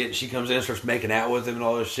taking a shit and she comes in and starts making out with him and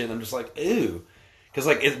all this shit. And I'm just like, ew. Because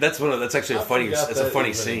like that's actually a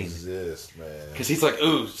funny scene. Because he's like,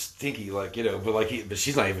 ooh, stinky, like but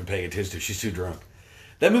she's not even paying attention to it. She's too drunk.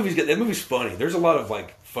 That movie's funny. There's a lot of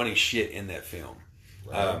like funny shit in that film,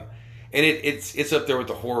 right. And it's up there with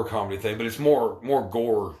the horror comedy thing, but it's more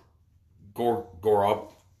gore-omedy.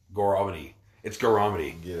 It's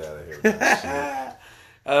gore-omedy. Get out of here.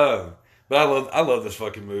 But I love this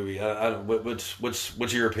fucking movie.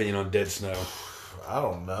 What's your opinion on Dead Snow? I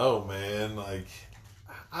don't know, man. Like.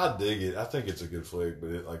 I dig it. I think it's a good flick, but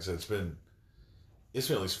like I said, it's been at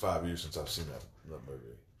least 5 years since I've seen that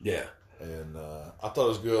movie. Yeah, and I thought it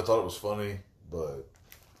was good. I thought it was funny, but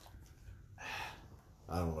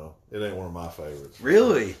I don't know. It ain't one of my favorites.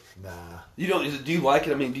 Really? Nah. You don't? Do you like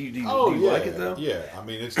it? I mean, do you like it though? Yeah. I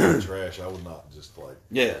mean, it's not trash. I would not just like.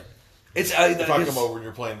 Yeah. If I come over and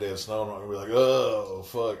you're playing Dead Snow, I'm not gonna be like, oh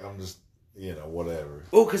fuck. I'm just whatever.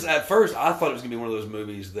 Well, because at first I thought it was gonna be one of those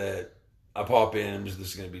movies that. I pop in, this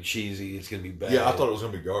is going to be cheesy, it's going to be bad. Yeah, I thought it was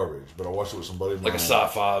going to be garbage, but I watched it with somebody. Like a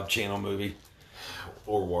sci-fi channel movie.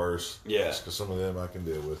 Or worse. Yeah. Because some of them I can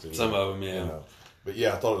deal with. Some of them, yeah. But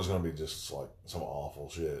yeah, I thought it was going to be just like some awful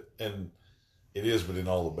shit. And it is, but in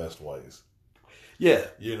all the best ways. Yeah.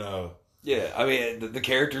 Yeah, I mean, the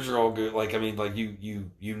characters are all good. Like, I mean, like you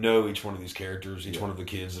know each one of these characters, each one of the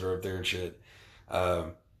kids that are up there and shit.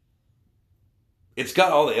 It's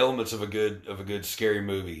got all the elements of a good scary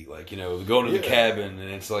movie, like going to the cabin and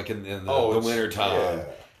it's like in the winter time,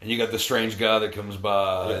 and you got the strange guy that comes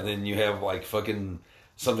by, and then you have like fucking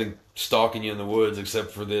something stalking you in the woods.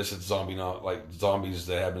 Except for this, it's zombies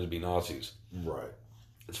that happen to be Nazis. Right.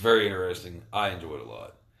 It's very interesting. I enjoy it a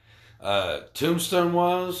lot. Tombstone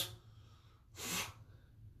wise,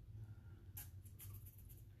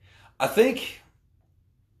 I think.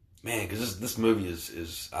 Man, because this movie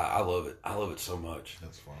is I love it. I love it so much.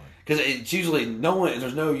 That's fine. Because it's usually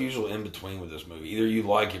there's no usual in between with this movie. Either you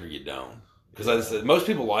like it or you don't. Because most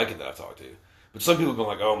people like it that I've talked to, but some people go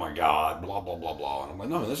like, "Oh my god," blah blah blah blah, and I'm like,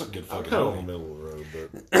 "No, this is a good fucking movie." I'm kind of in the middle of the road, but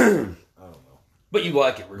I don't know. But you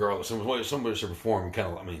like it regardless. Somebody should perform. You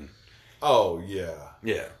kind of, Oh yeah,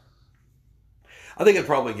 yeah. I think I'd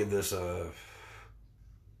probably give this give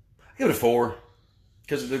it a 4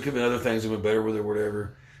 because there could be other things that went better with it or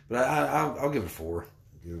whatever. But I'll give it a 4.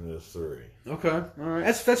 Giving it a 3. Okay, all right.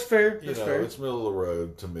 That's fair. That's fair. It's middle of the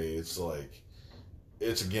road to me. It's like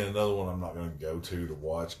it's again another one I'm not going to go to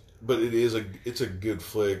watch. But it's a good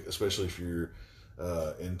flick, especially if you're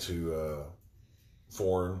into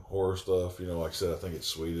foreign horror stuff. Like I said, I think it's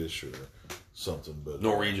Swedish or something, but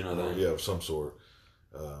Norwegian, I think. Yeah, of some sort.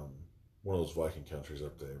 One of those Viking countries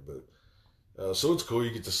up there. But so it's cool.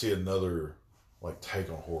 You get to see another take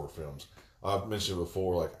on horror films. I've mentioned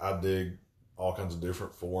before, I dig all kinds of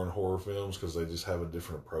different foreign horror films because they just have a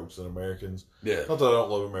different approach than Americans. Yeah. Not that I don't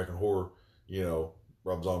love American horror.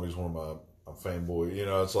 Rob Zombie's one of I'm a fanboy.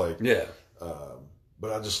 It's like, yeah.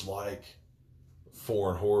 But I just like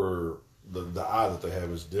foreign horror. The eye that they have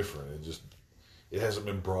is different. It hasn't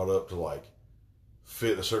been brought up to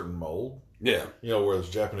fit a certain mold. Yeah. Whereas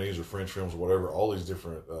Japanese or French films or whatever, all these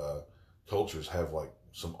different cultures have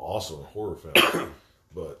some awesome horror films.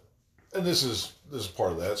 And this is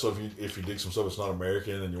part of that. So if you dig some stuff that's not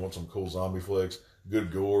American and you want some cool zombie flicks,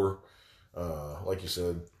 good gore, like you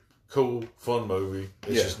said, cool, fun movie.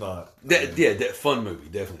 It's just not that fun movie,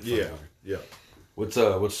 definitely. Fun movie. Yeah.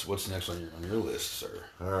 What's next on your list, sir?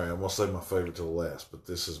 All right, I'm gonna save my favorite till the last, but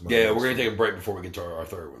this is my we're gonna take a break before we get to our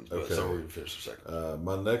third one. Okay. So we're gonna finish the second.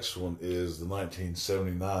 My next one is the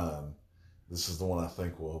 1979. This is the one I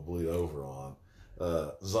think we'll bleed over on.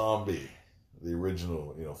 Zombie. The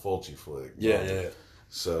original, Fulci flick. Yeah.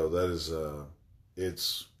 So that is,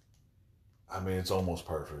 it's almost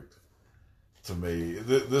perfect to me.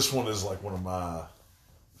 This one is one of my,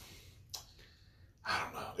 I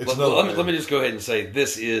don't know. Let me just go ahead and say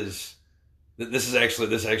this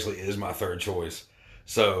actually is my third choice.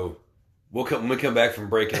 So when we come back from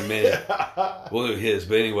break in a minute, we'll do his.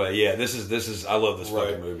 But anyway, this is I love this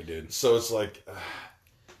fucking movie, dude. So it's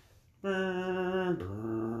Yeah.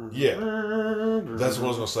 That's what I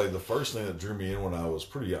was going to say. The first thing that drew me in when I was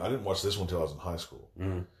pretty young, I didn't watch this one until I was in high school.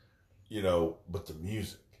 Mm-hmm. You know, but the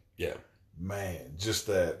music. Yeah. Man, just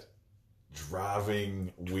that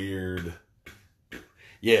driving, weird.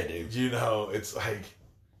 Yeah, dude. You know, it's like,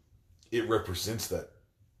 it represents that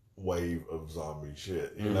wave of zombie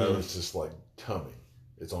shit. You know, it's just like coming.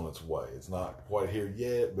 It's on its way. It's not quite here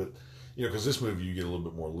yet, but, you know, because this movie you get a little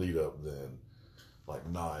bit more lead up than like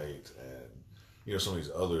Night and, you know, some of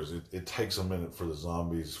these others. It takes a minute for the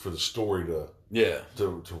zombies, for the story to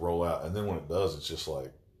roll out. And then when it does, it's just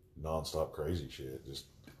like nonstop crazy shit. Just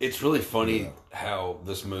it's really funny how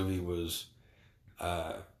this movie was,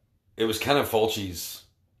 it was kind of Fulci's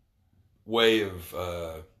way of,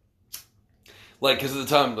 like, because at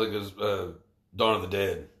the time, like, it was Dawn of the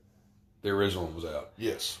Dead, the original one was out.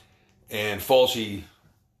 Yes. And Fulci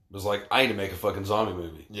was like, I need to make a fucking zombie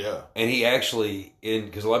movie. Yeah. And he actually,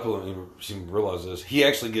 because a lot of people don't even seem to realize this, he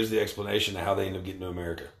actually gives the explanation of how they end up getting to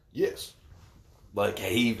America. Yes. Like,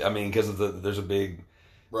 because of there's a big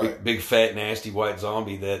fat, nasty white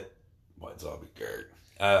zombie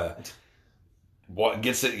what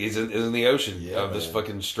gets it is in the ocean of this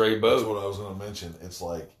fucking stray boat. That's what I was going to mention. It's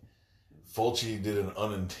like Fulci did an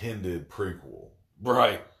unintended prequel.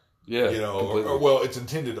 Right. Yeah. You know, well, it's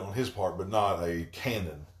intended on his part, but not a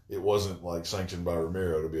canon. It wasn't like sanctioned by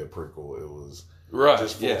Romero to be a prequel. It was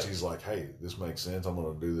just Fulci's like, hey, this makes sense. I'm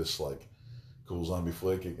going to do this like cool zombie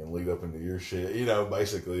flick. It can lead up into your shit. You know,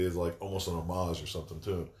 basically it's like almost an homage or something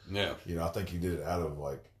to him. Yeah. You know, I think he did it out of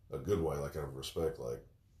like a good way, like out of respect. Like,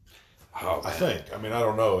 oh, I think. I mean, I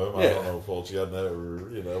don't know him. I don't know Fulci. I'd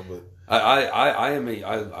never, you know, but I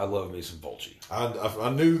love me some Fulci. I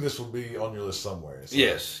knew this would be on your list somewhere. So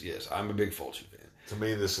yes, I'm a big Fulci fan. To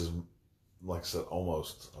me, this is, like I said,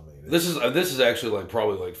 almost. I mean, this is actually like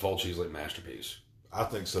probably like Fulci's like masterpiece. I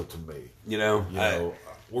think so. To me, you know,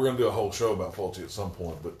 we're gonna do a whole show about Fulci at some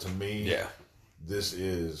point, but to me, this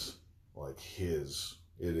is like his.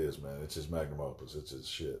 It is, man. It's his magnum opus. It's his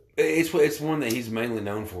shit. It's one that he's mainly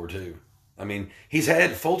known for too. I mean,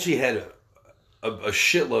 Fulci had a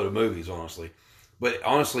shitload of movies, honestly, but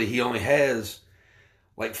honestly, he only has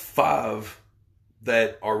like 5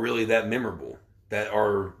 that are really that memorable. That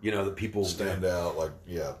are, you know, that people stand out. Like,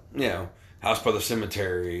 you know, House by the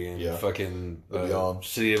Cemetery and fucking Beyond.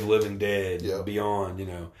 City of Living Dead, Beyond.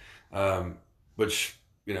 You know, which,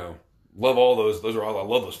 you know, love all those. Those are all I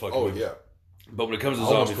love those fucking movies. Yeah. But when it comes to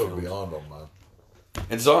zombie films, Beyond on mine.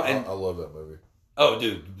 And I love that movie. Oh,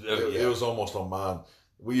 dude, it was almost on mine.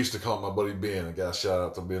 We used to call my buddy Ben, a guy shout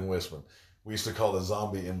out to Ben Wisman. We used to call the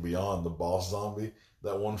zombie in Beyond the boss zombie.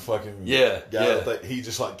 That one fucking guy that he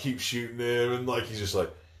just like keeps shooting him and like he's just like,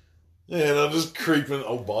 and I'm just creeping.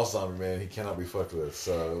 Oh, boss zombie, man, he cannot be fucked with.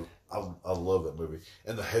 So I love that movie.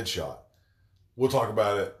 And the Headshot. We'll talk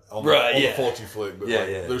about it on the Fulci flick, but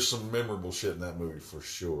there's some memorable shit in that movie for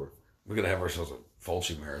sure. We're going to have ourselves a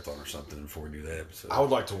Fulci marathon or something before we do that episode. I would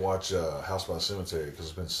like to watch House by the Cemetery because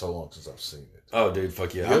it's been so long since I've seen it. Oh, dude,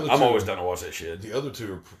 fuck yeah. I'm always down to watch that shit. The other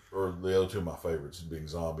two of my favorites, being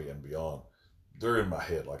Zombie and Beyond, they're in my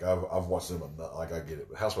head. Like, I've watched them, like, I get it.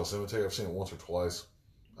 But House by the Cemetery, I've seen it once or twice.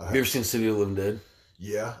 Have you ever seen City of the Living Dead?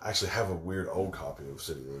 Yeah. I actually have a weird old copy of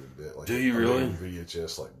City of the Living Dead. Like, do you really?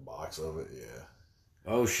 VHS, like, box of it, yeah.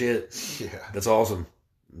 Oh, shit. Yeah. That's awesome.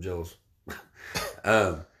 I'm jealous.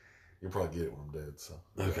 You'll probably get it when I'm dead, so.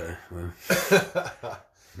 Okay. Well.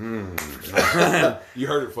 You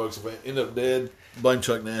heard it, folks. If I end up dead, blame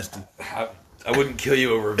Chuck Nasty. I wouldn't kill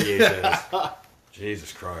you over a VHS.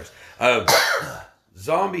 Jesus Christ.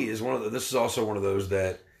 Zombie is this is also one of those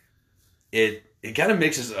that it kind of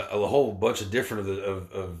mixes a whole bunch of different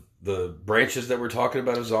of the branches that we're talking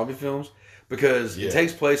about of zombie films, because it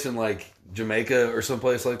takes place in like Jamaica or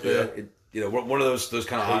someplace like that. You know, one of those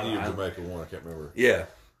kind of Haiti or Jamaica one, I can't remember. Yeah.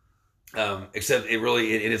 Except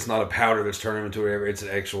it's not a powder that's turned them into whatever. It's an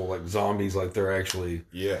actual like zombies, like they're actually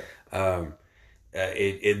It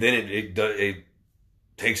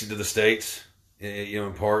takes it to the States, you know,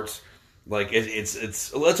 in parts. Like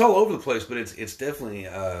it's all over the place, but it's definitely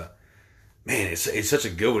man, it's such a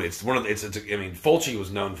good one. It's one of I mean, Fulci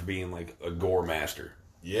was known for being like a gore master.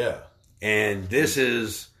 Yeah, and this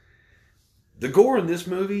is the gore in this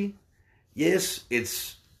movie. Yes,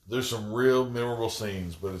 there's some real memorable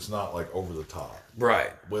scenes, but it's not like over the top.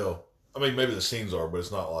 Right. Well, I mean, maybe the scenes are, but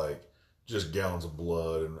it's not like just gallons of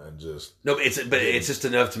blood and just... No, it's just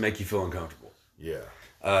enough to make you feel uncomfortable. Yeah.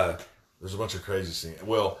 There's a bunch of crazy scenes.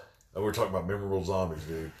 Well, we're talking about memorable zombies,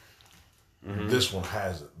 dude. Mm-hmm. This one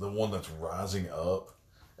has it. The one that's rising up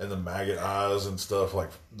and the maggot eyes and stuff. Like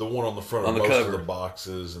the one on the front of most of the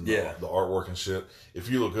boxes and the artwork and shit. If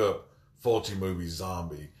you look up Fulci movie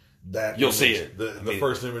Zombie, that you'll image, see it. The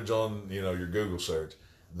first image on your Google search,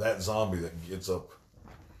 that zombie that gets up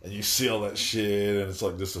and you see all that shit and it's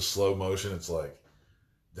like just a slow motion. It's like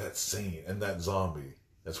that scene and that zombie.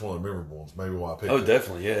 That's one of the memorable ones. Maybe why I picked it. Oh,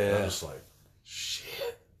 definitely, yeah. I'm just like,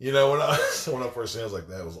 shit. When I first seen it, I was like,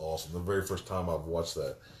 that was awesome. The very first time I've watched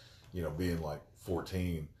that, being like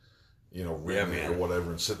 14, reading it or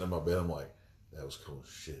whatever and sitting in my bed, I'm like, that was cool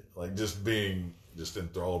as shit. Like just being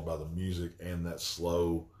enthralled by the music and that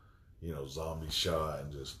slow, zombie shot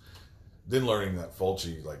and just then learning that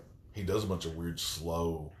Fulci, like he does a bunch of weird,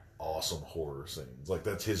 slow, awesome horror scenes. Like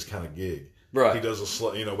that's his kind of gig. Right. He does a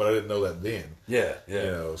slow, but I didn't know that then. Yeah,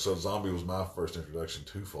 yeah. So Zombie was my first introduction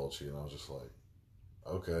to Fulci, and I was just like,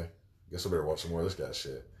 okay, guess I better watch some more of this guy's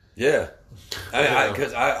shit. Yeah. And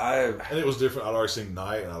it was different. I'd already seen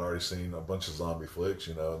Night, and I'd already seen a bunch of zombie flicks,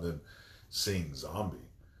 and then seeing Zombie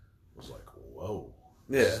was like, whoa.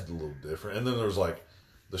 Yeah. This is a little different. And then there was like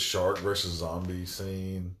the shark versus zombie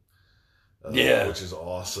scene. Which is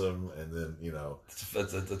awesome. And then,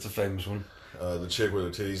 that's a famous one. The chick with her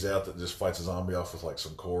titties out that just fights a zombie off with like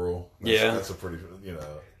some coral. That's a pretty,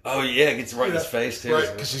 Oh yeah, it gets right in his face too.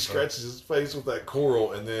 Right, because she scratches his face with that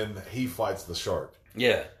coral, and then he fights the shark.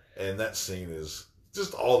 Yeah, and that scene is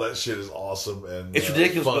just all that shit is awesome and it's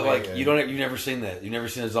ridiculous. But like you've never seen that. You've never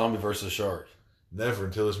seen a zombie versus a shark. Never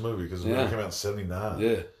until this movie because the movie came out in '79.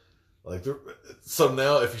 Yeah, like so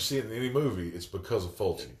now if you see it in any movie, it's because of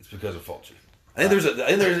Fulci. It's because of Fulci. I think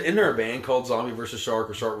isn't there a band called Zombie versus Shark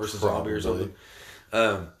or Shark versus Zombie or something?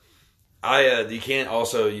 You can't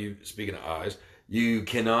also speaking of eyes, you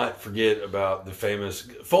cannot forget about the famous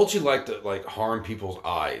Fulci liked to harm people's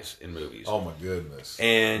eyes in movies. Oh my goodness!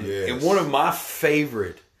 And one of my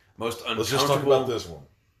favorite, most uncomfortable. Let's just talk about this one.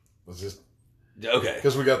 Okay,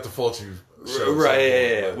 because we got the Fulci show, right?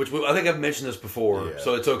 Yeah. Which I think I've mentioned this before,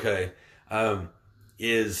 so it's okay.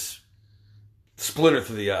 Is splinter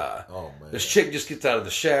through the eye. Oh man! This chick just gets out of the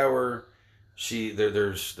shower.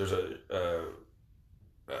 There's a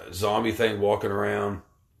zombie thing walking around.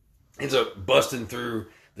 Ends up busting through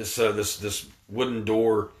this wooden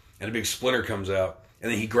door, and a big splinter comes out,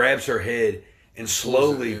 and then he grabs her head and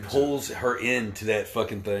slowly pulls her into that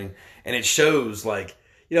fucking thing, and it shows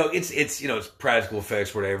it's practical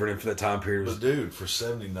effects, whatever, and for that time period. But dude, for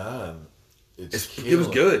 '79, it was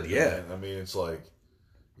good. Yeah, man. I mean, it's like,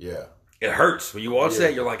 yeah. It hurts when you watch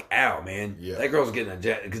that. You're like, "Ow, man!" Yeah. That girl's getting a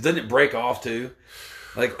jet because doesn't it break off too?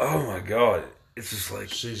 Like, oh my god, it's just like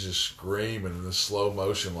she's just screaming in this slow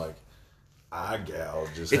motion, like eye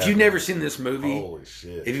gouge. If you've never seen this movie, holy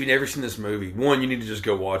shit! If you've never seen this movie, one, you need to just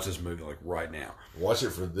go watch this movie right now. Watch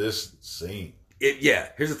it for this scene.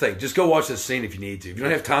 Here's the thing: just go watch this scene if you need to. If you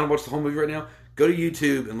don't have time to watch the whole movie right now, go to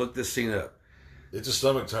YouTube and look this scene up. It's a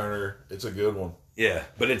stomach turner. It's a good one. Yeah,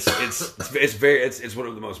 but it's one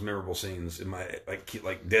of the most memorable scenes in my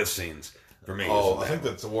like death scenes for me. Oh, I think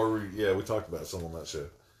that's where we talked about some on that show.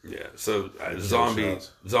 Yeah, so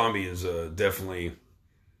Zombie is definitely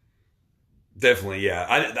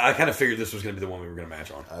yeah. I kind of figured this was going to be the one we were going to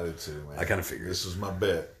match on. I did too, man. I kind of figured this was my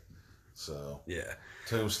bet. So yeah,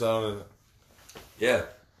 Tombstone. Yeah,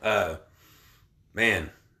 man,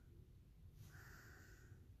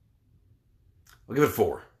 I'll give it a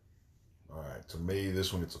 4. All right, to me,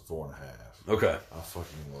 this one gets a 4.5. Okay, I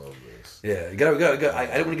fucking love this. Yeah, you gotta. I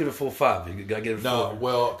don't want to give it a full 5. You gotta give it a 4. No,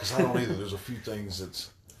 well, because I don't either. There's a few things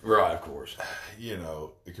that's right, of course.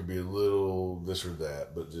 It could be a little this or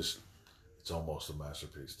that, but just it's almost a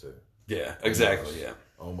masterpiece too. Yeah, exactly. Yeah,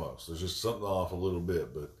 almost. There's just something off a little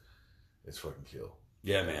bit, but it's fucking kill.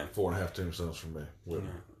 Yeah, man. 4.5 Tombstones for me.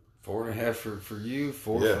 4.5 for you.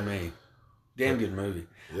 4 for me. Damn good movie.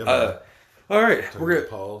 Yeah, all right, we're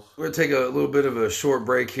gonna take a little bit of a short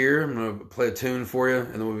break here. I'm gonna play a tune for you,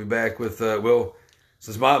 and then we'll be back with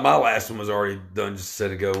since my last one was already done just a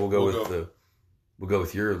second ago, we'll go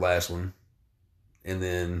with your last one, and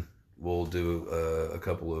then we'll do a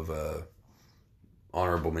couple of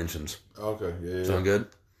honorable mentions. Okay, yeah. Sound good?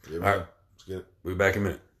 Yeah, all right, let's get it. We'll be back in a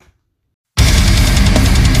minute.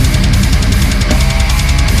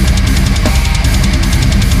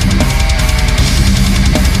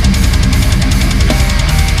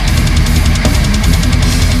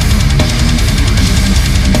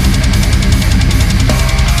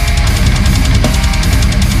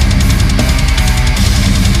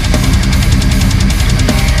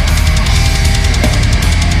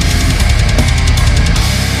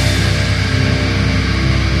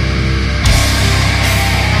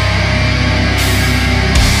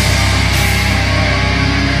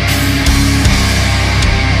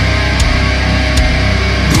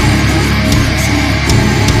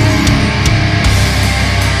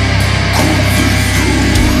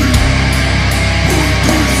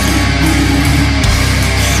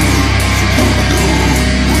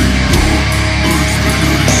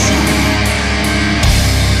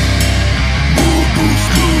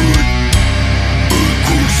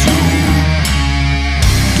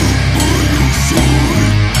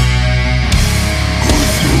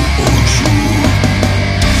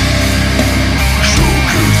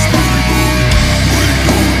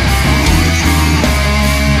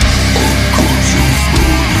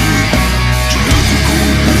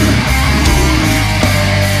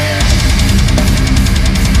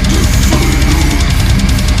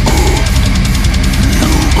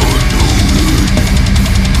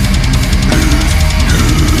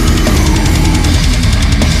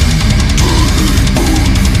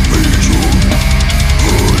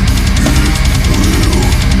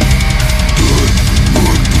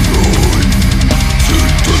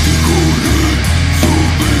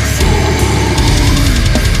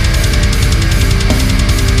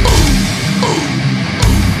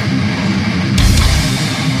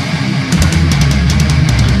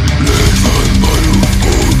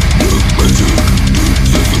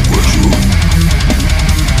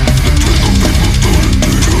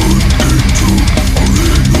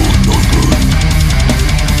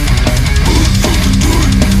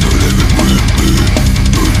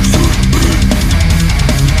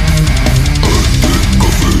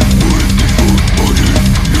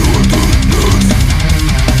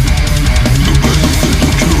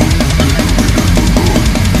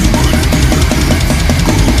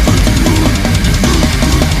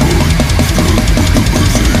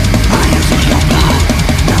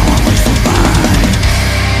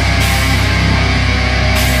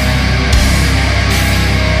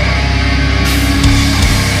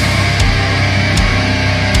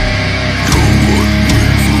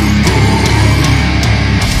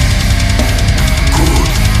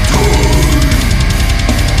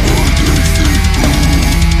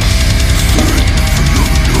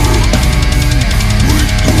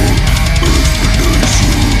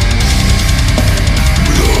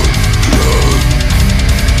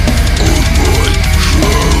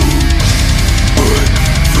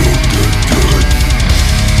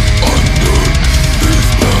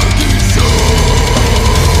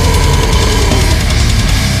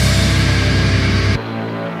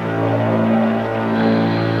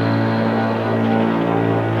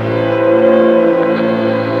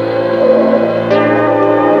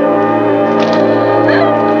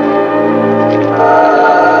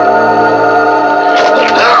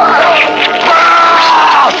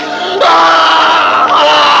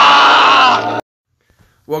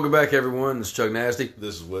 everyone. This is Chuck Nasty.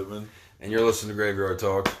 This is Whitman. And you're listening to Graveyard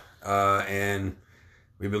Talk. And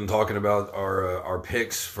we've been talking about our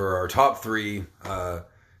picks for our top 3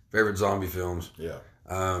 favorite zombie films. Yeah.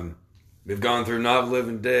 We've gone through Night of the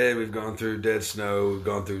Living Dead. We've gone through Dead Snow. We've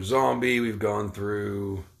gone through Zombie. We've gone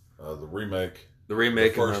through... the remake. The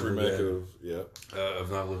remake. The first remake of Night of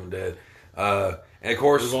the Living Dead. And of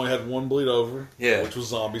course... We've only had one bleed over. Yeah. Which was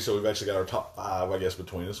Zombie, so we've actually got our top 5, I guess,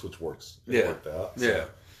 between us, which works. It worked out. So. Yeah.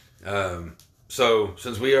 So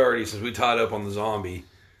since we tied up on the zombie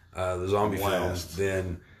films,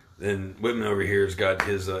 then Whitman over here has got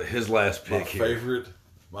his last pick here.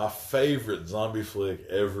 My favorite zombie flick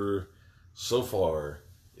ever so far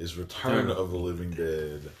is Return of the Living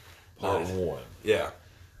Dead Part 1. Yeah.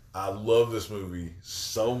 I love this movie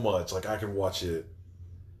so much. Like, I could watch it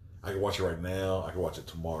right now. I could watch it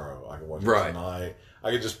tomorrow. I could watch it tonight.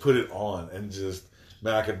 I could just put it on and just...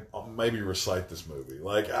 Man, I could maybe recite this movie.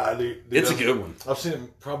 Like, it's a good one. I've seen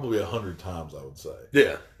it probably 100 times, I would say.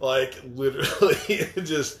 Yeah. Like, literally,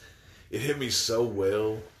 it hit me so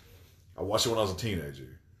well. I watched it when I was a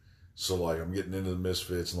teenager. So, like, I'm getting into the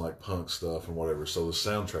Misfits and, like, punk stuff and whatever. So the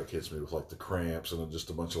soundtrack hits me with, like, the Cramps and just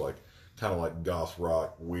a bunch of, like, kind of, like, goth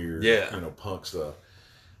rock, weird, punk stuff.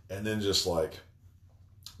 And then just, like,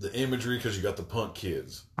 the imagery, because you got the punk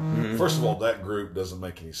kids. Mm-hmm. First of all, that group doesn't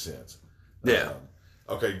make any sense. Yeah.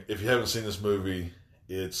 Okay, if you haven't seen this movie,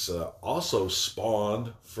 it's also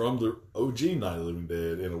spawned from the OG Night of the Living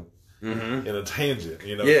Dead in a tangent.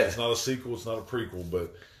 You know, It's not a sequel, it's not a prequel,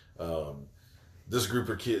 but this group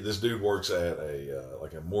of kids, this dude works at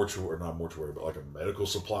like a mortuary, not mortuary, but like a medical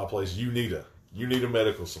supply place. You need a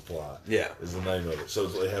medical supply. Yeah, is the name of it. So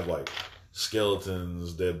they have like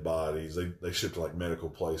skeletons, dead bodies. They ship to like medical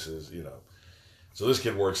places. You know, so this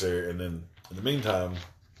kid works there, and then in the meantime,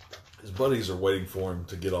 his buddies are waiting for him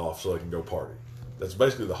to get off so they can go party. That's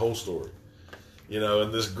basically the whole story. You know,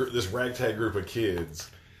 and this ragtag group of kids.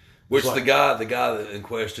 Which like, the guy that in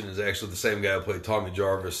question is actually the same guy who played Tommy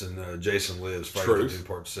Jarvis in Jason Lives Friday the 13th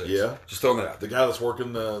Part 6. Yeah. Just throwing that out. The guy that's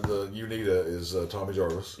working the UNITA is Tommy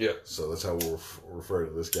Jarvis. Yeah. So that's how we'll refer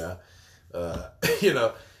to this guy. You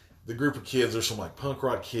know, the group of kids, there's some like punk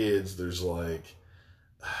rock kids. There's like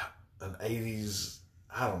an 80s,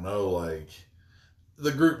 I don't know, like...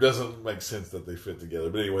 The group doesn't make sense that they fit together.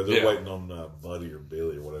 But anyway, they're waiting on Buddy or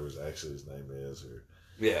Billy or whatever actually his name is.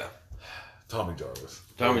 Tommy Jarvis.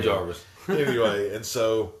 Jarvis. Anyway, and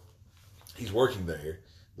so he's working there.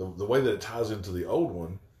 The way that it ties into the old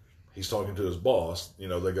one, he's talking to his boss. You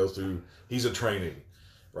know, they go through, he's a trainee,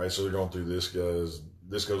 right? So they're going through this goes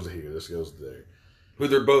to here, this goes to there. Who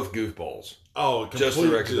they're both goofballs. Oh, just the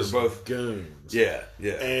record, they're both goons. Yeah.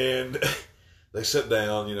 And... They sit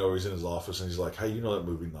down, you know, he's in his office, and he's like, hey, you know that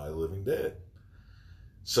movie, Night of the Living Dead?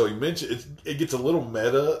 So he mentions, it gets a little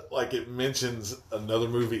meta, like it mentions another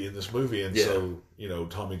movie in this movie, and so, you know,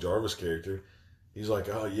 Tommy Jarvis' character, he's like,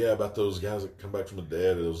 oh, yeah, about those guys that come back from the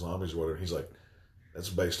dead, or those zombies or whatever. He's like, that's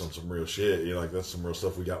based on some real shit, you know, like, that's some real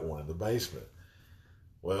stuff. We got one in the basement.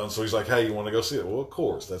 Well, and so he's like, hey, you want to go see it? Well, of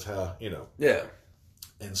course, that's how, you know. Yeah.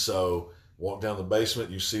 And so... Walk down the basement,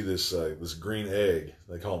 you see this green egg.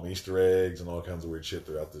 They call them Easter eggs and all kinds of weird shit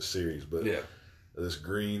throughout this series. But this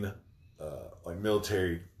green, like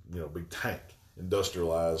military, you know, big tank,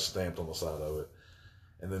 industrialized, stamped on the side of it.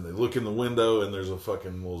 And then they look in the window and there's a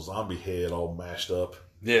fucking little zombie head all mashed up.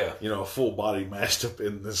 Yeah. You know, a full body mashed up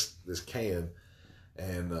in this can.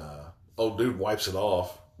 And old dude wipes it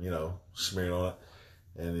off, you know, smearing on it.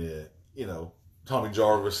 And, you know, Tommy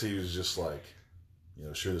Jarvis, he was just like... You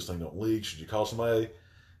know, sure this thing don't leak. Should you call somebody?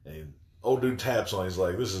 And old dude taps on it. He's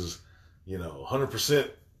like, this is, you know, 100%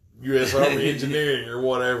 U.S. Army engineering or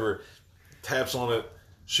whatever. Taps on it,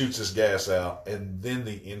 shoots this gas out, and then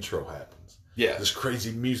the intro happens. Yeah. This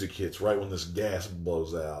crazy music hits right when this gas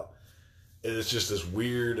blows out. And it's just this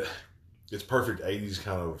weird, it's perfect 80s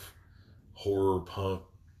kind of horror punk.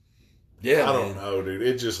 Yeah, I don't know, dude.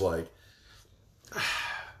 It just like...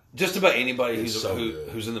 Just about anybody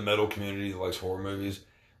who's in the metal community that likes horror movies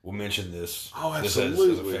will mention this. Oh,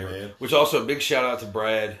 absolutely, as a favorite. Man. Which also a big shout out to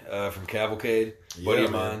Brad from Cavalcade, buddy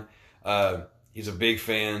of mine. He's a big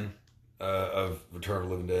fan of Return of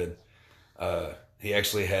the Living Dead. He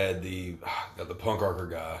actually had the punk rocker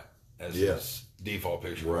guy as his default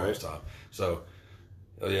picture for all time. So,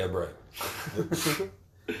 Brad.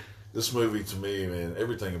 This movie to me, man,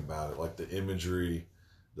 everything about it, like the imagery,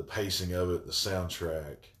 the pacing of it, the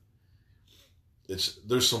soundtrack.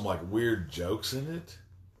 There's some like weird jokes in it.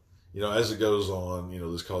 You know, as it goes on, you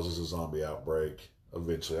know, this causes a zombie outbreak.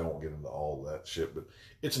 Eventually, I won't get into all that shit, but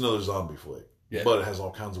it's another zombie flick. Yeah. But it has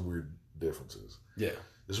all kinds of weird differences. Yeah.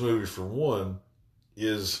 This movie, for one,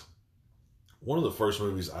 is one of the first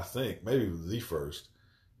movies, I think, maybe the first,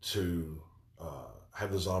 to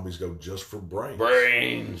have the zombies go just for brains.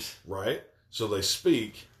 Brains. Right? So they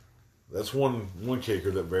speak. That's one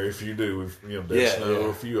kicker that very few do. Dead Snow,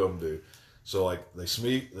 a few of them do. So, like, they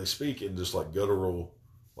speak in just, like, guttural,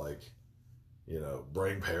 like,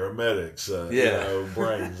 brain paramedics,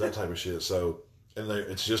 brains, that type of shit. So, and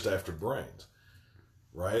it's just after brains.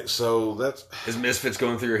 Right? So, that's... Is Misfits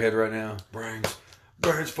going through your head right now? Brains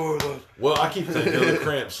for the... Well, I keep thinking of the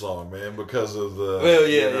Cramp song, man, because of the... Well,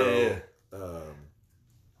 yeah.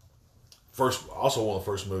 Also one of the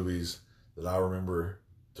first movies that I remember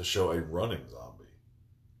to show a running zombie.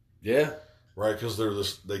 Yeah. Right, because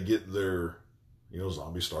they get their,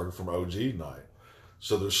 zombies started from OG night.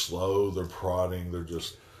 So they're slow, they're prodding, they're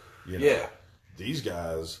just, Yeah. These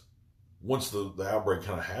guys, once the outbreak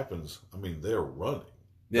kind of happens, I mean, they're running.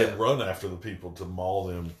 Yeah. They run after the people to maul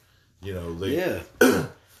them.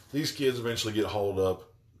 These kids eventually get hauled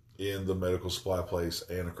up in the medical supply place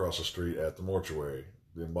and across the street at the mortuary,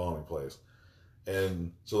 the embalming place.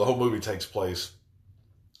 And so the whole movie takes place.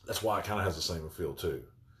 That's why it kind of has the same feel too.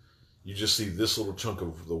 You just see this little chunk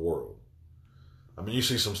of the world. I mean, you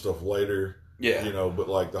see some stuff later, but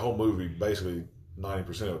like the whole movie, basically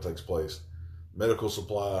 90% of it takes place medical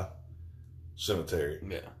supply, cemetery.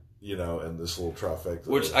 Yeah. And this little trifecta.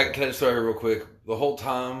 Which, can I just throw here real quick? The whole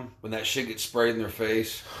time when that shit gets sprayed in their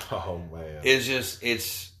face. Oh, man.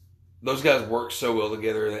 It's those guys work so well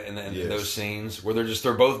together in those scenes where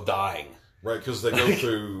they're both dying. Right, because they go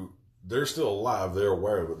through, they're still alive, they're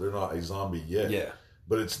aware of it, they're not a zombie yet. Yeah.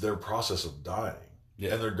 But it's their process of dying.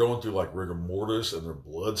 Yeah. And they're going through like rigor mortis and their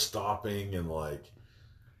blood stopping and like,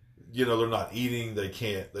 they're not eating, they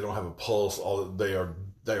don't have a pulse, they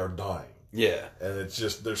are dying. Yeah. And it's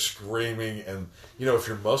just, they're screaming and, if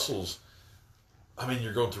your muscles, I mean,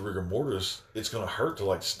 you're going through rigor mortis, it's going to hurt to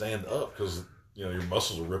like stand up because, your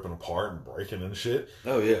muscles are ripping apart and breaking and shit.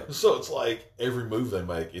 Oh, yeah. So it's like every move they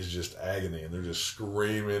make is just agony and they're just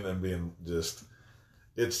screaming and being just,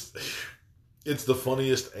 it's the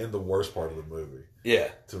funniest and the worst part of the movie. Yeah.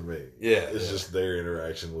 To me. Yeah. It's just their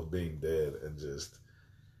interaction with being dead and just,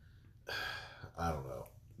 I don't know.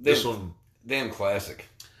 This one. Damn classic.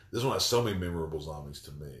 This one has so many memorable zombies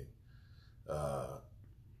to me.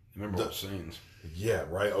 Memorable scenes. Yeah,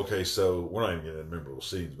 right. Okay, so we're not even getting into memorable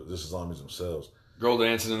scenes, but this is zombies themselves. Girl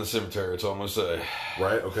dancing in the cemetery, that's all I'm going to say.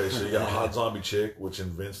 Right, okay, so you got a hot zombie chick, which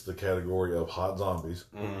invents the category of hot zombies.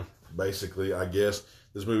 Mm. Basically, I guess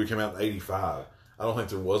this movie came out in 1985. I don't think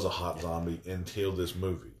there was a hot zombie until this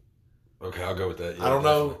movie. Okay, I'll go with that. Yeah, I don't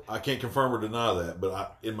know. I can't confirm or deny that,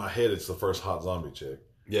 but in my head, it's the first hot zombie chick.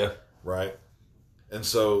 Yeah. Right? And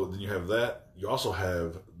so then you have that. You also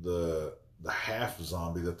have the half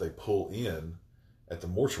zombie that they pull in at the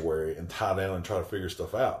mortuary and tie down and try to figure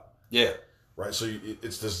stuff out. Yeah. Right? So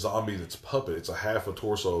it's this zombie that's puppet. It's a half a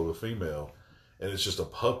torso of a female, and it's just a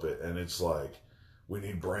puppet, and it's like, we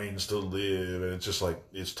need brains to live, and it's just like,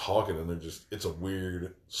 it's talking, and it's a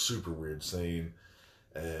weird, super weird scene,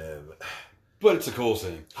 but it's a cool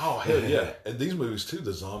scene. Oh, hell yeah. And these movies, too,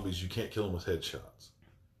 the zombies, you can't kill them with headshots.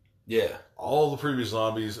 Yeah. All the previous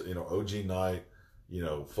zombies, OG Night,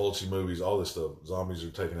 Fulci movies, all this stuff, zombies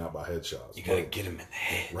are taken out by headshots. You gotta get them in the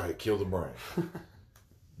head. Right, kill the brain.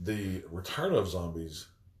 The return of zombies,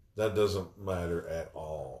 that doesn't matter at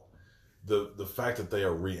all. The fact that they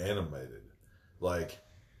are reanimated, like,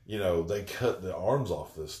 they cut the arms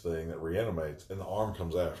off this thing that reanimates, and the arm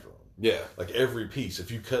comes after them. Yeah. Like, every piece, if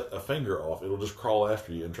you cut a finger off, it'll just crawl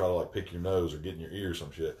after you and try to, like, pick your nose or get in your ear or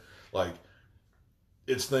some shit. Like,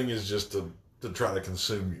 its thing is just to try to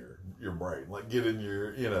consume your brain, like get in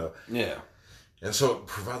your, Yeah. And so it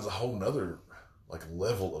provides a whole nother, like,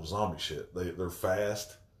 level of zombie shit. They're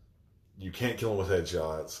fast. You can't kill them with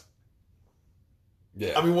headshots.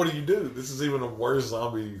 Yeah. I mean, what do you do? This is even a worse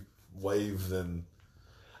zombie wave than...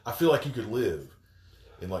 I feel like you could live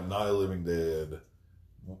in, like, Night of the Living Dead,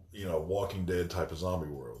 Walking Dead type of zombie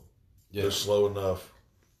world. Yeah. They're slow enough.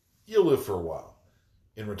 You'll live for a while.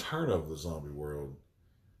 In Return of the Zombie world,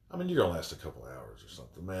 I mean, you're going to last a couple hours or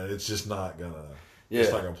something, man. It's just not going to... Yeah.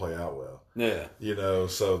 It's not going to play out well. Yeah.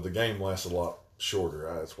 So the game lasts a lot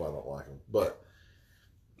shorter. That's why I don't like them. But...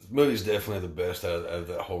 the movie's definitely the best out of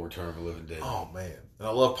that whole Return of the Living Dead. Oh, man. And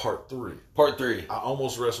I love Part 3. Part 3. I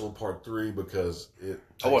almost wrestled with Part 3 because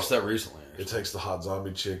I watched that recently. It takes the hot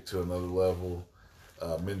zombie chick to another level.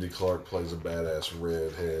 Mindy Clark plays a badass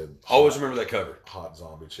redhead. Always remember that cover. Hot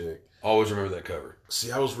zombie chick. Always remember that cover.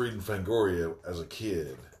 See, I was reading Fangoria as a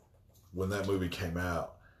kid when that movie came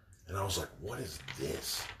out, and I was like, what is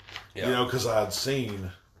this? Yeah. Because I had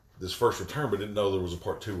seen this first return, but didn't know there was a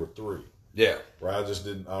part 2 or 3. Yeah. Right? I just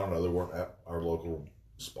didn't, I don't know, they weren't at our local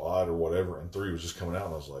spot or whatever, and 3 was just coming out,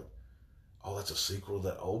 and I was like, oh, that's a sequel to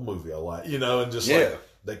that old movie I like, you know, and just like,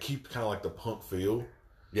 they keep kind of like the punk feel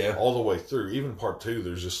all the way through. Even part 2,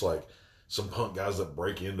 there's just like some punk guys that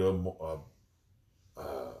break into a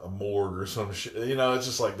morgue or some shit, you know, it's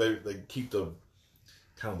just like they keep the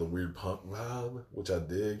kind of the weird punk vibe, which I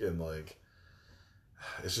dig, and like,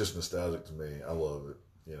 it's just nostalgic to me. I love it,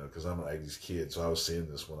 you know, because I'm an 80s kid, so I was seeing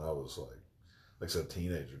this when I was like I said,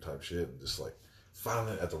 teenager type shit, and just like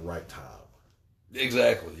finding it at the right time.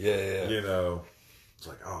 Exactly. Yeah. You know, it's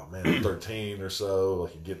like, oh man, I'm 13 or so,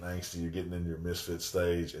 like you're getting angsty, you're getting into your misfit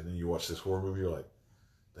stage, and then you watch this horror movie, you're like,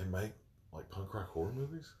 they make like punk rock horror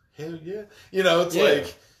movies? Hell yeah. You know, it's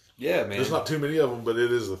like, yeah, man. There's not too many of them, but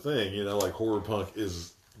it is a thing, you know, like horror punk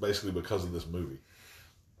is basically because of this movie.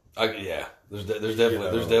 There's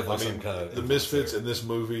definitely some kind of the Misfits in this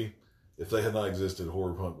movie. If they had not existed,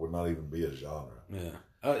 horror punk would not even be a genre. Yeah,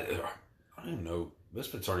 I don't even know.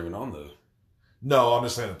 Misfits aren't even on those. No, I'm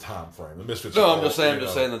just saying the time frame. The Misfits. No, I'm just saying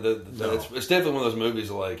that it's definitely one of those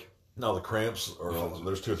movies like. No, the Cramps are.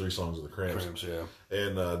 There's 2 or 3 songs of the Cramps.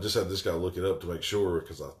 And just had this guy look it up to make sure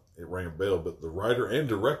because it rang a bell. But the writer and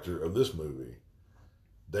director of this movie,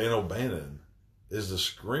 Dan O'Bannon, is the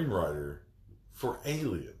screenwriter for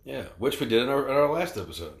Alien. Yeah, which we did in our last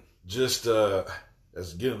episode. Just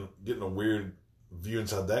as getting a weird view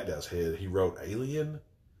inside that guy's head, he wrote Alien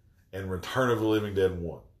and Return of the Living Dead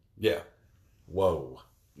 1. Yeah. Whoa.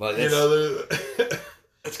 Like, you know,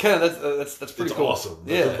 it's kind of that's pretty cool. Awesome.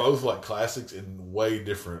 Yeah. They're both like classics in way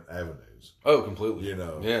different avenues. Oh, completely. You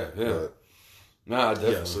know. Yeah. No,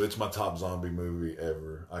 definitely. Yeah, so it's my top zombie movie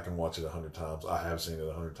ever. I can watch it 100 times. I have seen it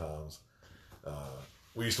 100 times.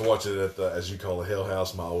 We used to watch it at the, as you call it, Hell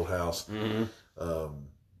House, my old house. Mm-hmm.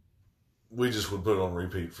 We just would put it on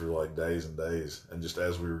repeat for like days and days, and just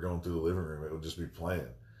as we were going through the living room, it would just be playing,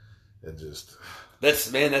 and just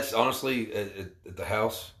that's honestly at the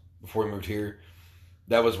house before we moved here.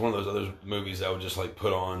 That was one of those other movies I would just like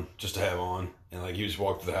put on just to have on, and like you just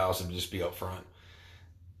walk through the house and just be up front.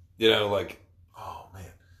 You know, like oh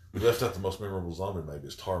man, we left out the most memorable zombie maybe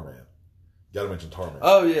is Tarman. Got to mention Tarman.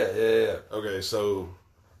 Oh yeah. Okay, so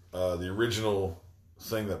the original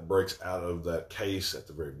thing that breaks out of that case at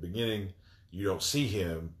the very beginning, you don't see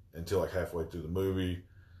him until like halfway through the movie.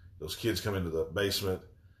 Those kids come into the basement.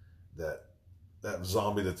 That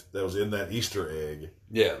zombie that was in that Easter egg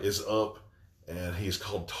is up, and he's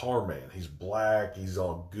called Tarman. He's black. He's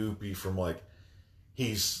all goopy from like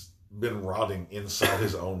he's been rotting inside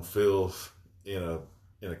his own filth in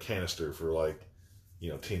a canister for like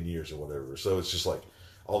 10 years or whatever. So it's just like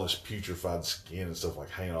all this putrefied skin and stuff like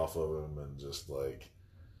hanging off of him, and just like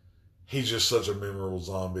he's just such a memorable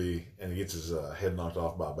zombie, and he gets his head knocked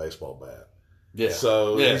off by a baseball bat. Yeah.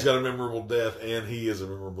 So he's got a memorable death, and he is a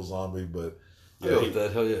memorable zombie. But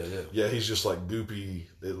yeah, he's just like goopy.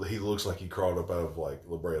 He looks like he crawled up out of like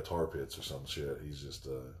La Brea tar pits or some shit. He's just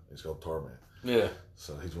he's called Tarman. Yeah.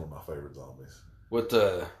 So he's one of my favorite zombies. What's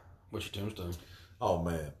your tombstone? Oh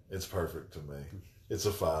man, it's perfect to me. It's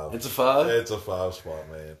a 5. It's a 5? It's a 5 spot,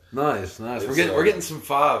 man. Nice. We're getting some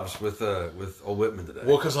 5s with old Whitman today.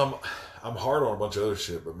 Well, because I'm hard on a bunch of other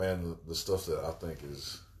shit, but man, the stuff that I think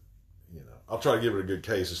is, I'll try to give it a good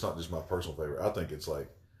case. It's not just my personal favorite. I think it's like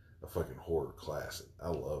a fucking horror classic. I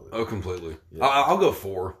love it. Oh, completely. Yeah. I'll go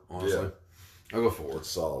 4, honestly. Yeah. I'll go 4. It's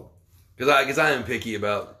solid. Because I am picky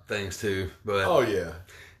about things too, but oh yeah,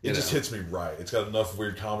 it just hits me right. It's got enough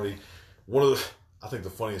weird comedy. I think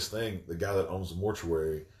the funniest thing, the guy that owns the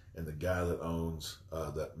mortuary and the guy that owns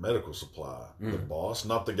that medical supply, the boss,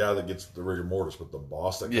 not the guy that gets the rigor mortis, but the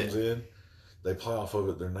boss that comes in, they play off of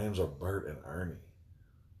it. Their names are Bert and Ernie.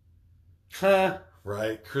 Huh.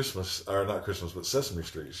 Right? Not Christmas, but Sesame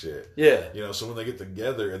Street shit. Yeah. So when they get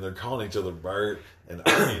together and they're calling each other Bert and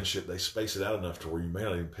Ernie and shit, they space it out enough to where you may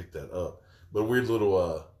not even pick that up. But a weird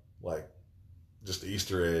little, just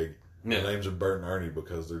Easter egg. Their names are Bert and Ernie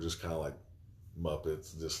because they're just kind of like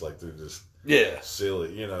Muppets, just like they're just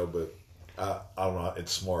silly, but I don't know,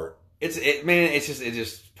 it's smart. It's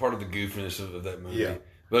just part of the goofiness of that movie. Yeah.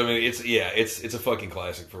 But I mean it's a fucking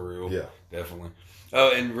classic for real. Yeah. Definitely.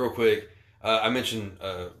 Oh, and real quick, I mentioned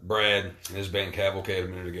Brad and his band Cavalcade a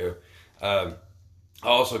minute ago. I'll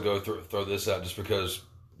also throw this out just because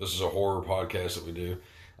this is a horror podcast that we do.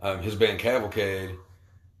 His band Cavalcade,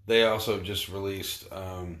 they also just released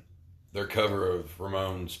their cover of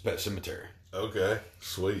Ramones' Pet Sematary. Okay,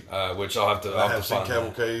 sweet. Which I'll have to. I have seen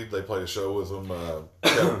Cavalcade. They played a show with them.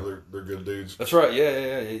 They're good dudes. That's right.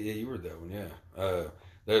 Yeah. You heard that one. Yeah.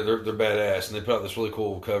 They're badass, and they put out this really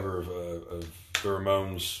cool cover of the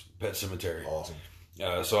Ramones' Pet Sematary. Awesome.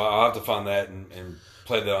 So I'll have to find that and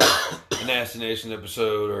play that on a Nasty Nation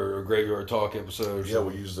episode or a Graveyard Talk episode. Yeah,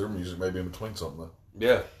 we'll use their music maybe in between something. Though.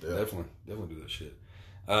 Yeah, definitely do that shit.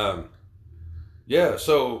 Yeah,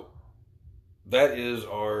 so that is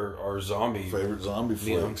our zombie favorite zombie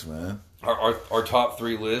flicks, man. Our top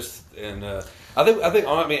 3 list, and I think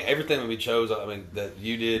everything that we chose, that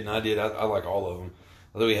you did and I did, I like all of them.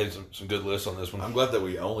 I think we had some good lists on this one. I'm glad that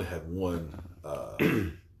we only had one.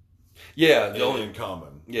 In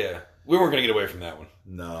common. Yeah, we weren't gonna get away from that one.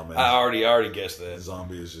 No, man. I already guessed that.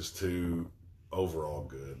 Zombie is just too overall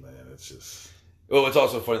good, man. It's just. Well, it's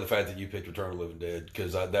also funny the fact that you picked Return of the Living Dead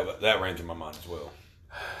because that ran through my mind as well.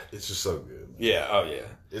 It's just so good. Man. Yeah. Oh yeah.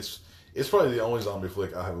 It's probably the only zombie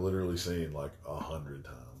flick I have literally seen like 100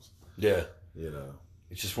 times. Yeah. You know.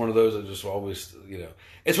 It's just one of those that just always,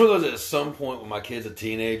 it's one of those that at some point when my kid's a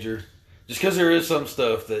teenager, just because there is some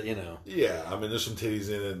stuff that, Yeah, I mean, there's some titties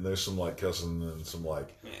in it, and there's some, like, cussing and some, like,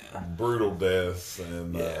 brutal deaths,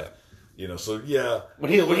 and, so, yeah.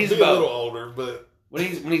 When he's about a little older, but. When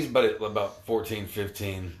he's about 14,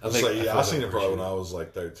 15, I seen it probably when I was,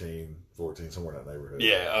 like, 13, 14, somewhere in that neighborhood.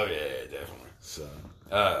 Yeah, oh, yeah, definitely. So.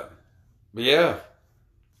 But, yeah,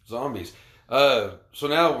 zombies. So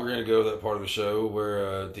now we're gonna go to that part of the show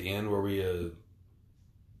where at the end where we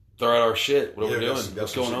throw out our shit. What are we doing?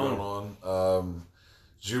 What's going on?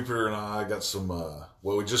 Jupiter and I got some.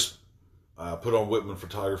 We just put on Whitman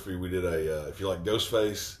Photography. We did if you like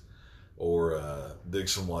Ghostface or dig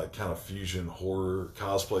some like kind of fusion horror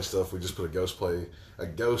cosplay stuff. We just put a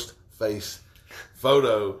ghost face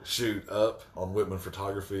photo shoot up on Whitman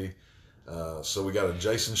Photography. So we got a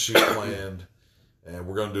Jason shoot planned. And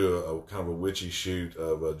we're going to do a kind of a witchy shoot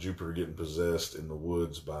of Jupiter getting possessed in the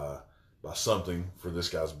woods by something for this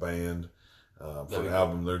guy's band for the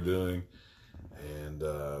album they're doing. And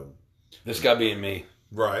this guy being me.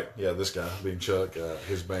 Right. Yeah, this guy being Chuck,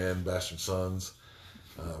 his band, Bastard Sons.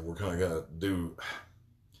 We're kind of going to do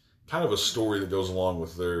kind of a story that goes along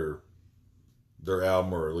with their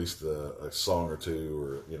album, or at least a song or two,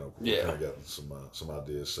 or, we kind of got some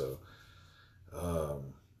ideas. So,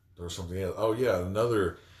 there was something else. Oh yeah,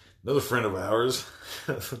 another friend of ours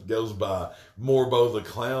goes by Morbo the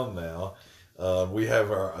Clown now. We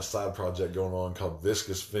have a side project going on called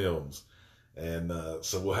Viscous Films, and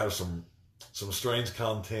so we'll have some strange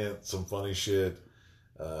content, some funny shit.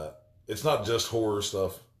 It's not just horror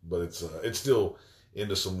stuff, but it's still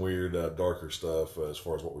into some weird, darker stuff as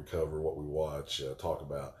far as what we cover, what we watch, talk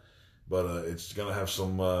about. But it's gonna have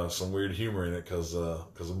some weird humor in it because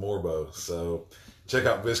of Morbo. So. Check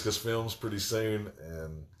out Viscous Films pretty soon,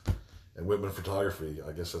 and Whitman Photography.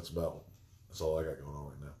 I guess that's all I got going on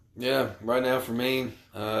right now. Yeah, right now for me,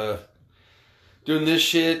 doing this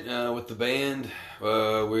shit with the band.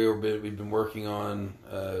 We've been working on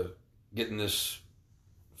getting this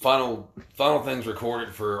final things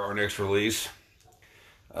recorded for our next release.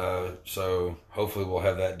 So hopefully we'll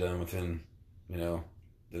have that done within the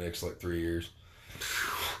next 3 years.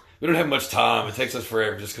 We don't have much time. It takes us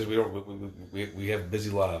forever just because we have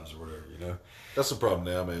busy lives or whatever, That's the problem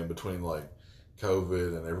now, man, between like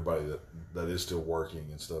COVID and everybody that is still working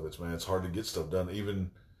and stuff. It's hard to get stuff done.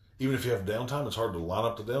 Even if you have downtime, it's hard to line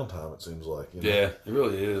up the downtime, it seems like. Yeah, it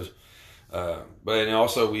really is. But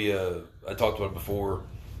also I talked about it before,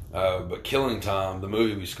 but Killing Time, the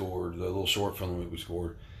movie we scored, the little short film that we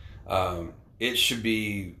scored,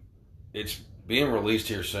 it's being released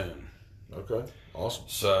here soon. Okay. Awesome.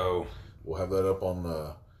 So we'll have that up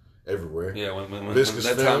on everywhere. Yeah, when Viscous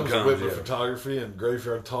that Films, time comes. Whitman Photography, and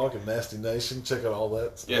Graveyard Talk, and Nasty Nation. Check out all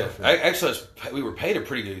that stuff. Yeah, actually, we were paid a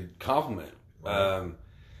pretty good compliment. Right.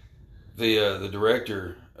 The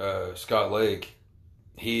director Scott Lake,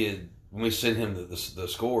 when we sent him the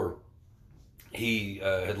score, he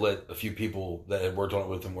had let a few people that had worked on it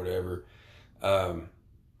with him, whatever,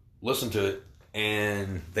 listen to it,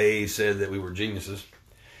 and they said that we were geniuses.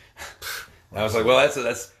 I was like, well, that's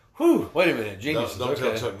wait a minute, genius. Don't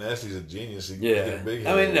tell Chuck Nasty's a genius. He get big.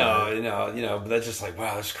 I mean, no, but that's just like,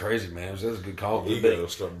 wow, that's crazy, man. That was a good call.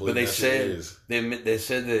 But they said they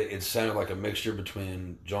said that it sounded like a mixture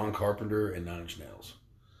between John Carpenter and Nine Inch Nails.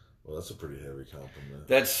 Well, that's a pretty heavy compliment.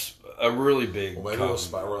 That's a really big. Well, maybe we'll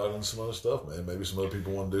spiral out into some other stuff, man. Maybe some other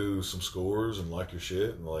people want to do some scores and like your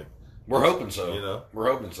shit and like. We're hoping so.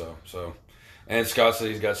 We're hoping so. So, and Scott said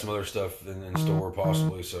he's got some other stuff in store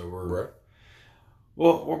possibly. So we're. Right.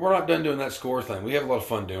 Well, we're not done doing that score thing. We have a lot of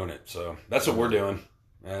fun doing it, so that's what we're doing.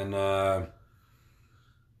 And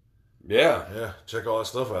yeah, check all that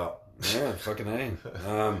stuff out. Yeah, fucking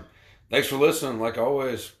A. Thanks for listening. Like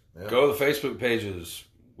always, go to the Facebook pages,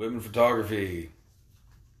 Whitman Photography.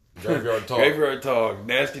 Graveyard Talk. Graveyard Talk.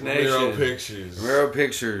 Nasty Nation. Romero Pictures.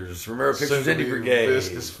 Romero Pictures. Indie Brigade.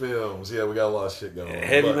 Viscous Films. Yeah, we got a lot of shit going on.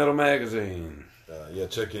 Heavy Metal Magazine. Yeah,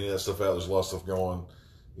 check any of that stuff out. There's a lot of stuff going.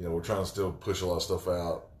 You know, we're trying to still push a lot of stuff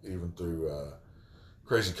out, even through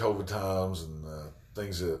crazy COVID times and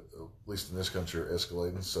things that, at least in this country, are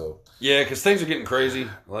escalating. So yeah, because things are getting crazy,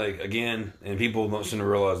 like, again, and people don't seem to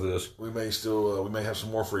realize this. We may have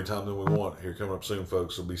some more free time than we want here coming up soon,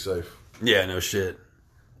 folks. So be safe. Yeah, no shit.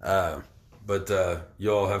 But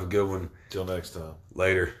you all have a good one. Till next time.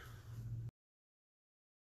 Later.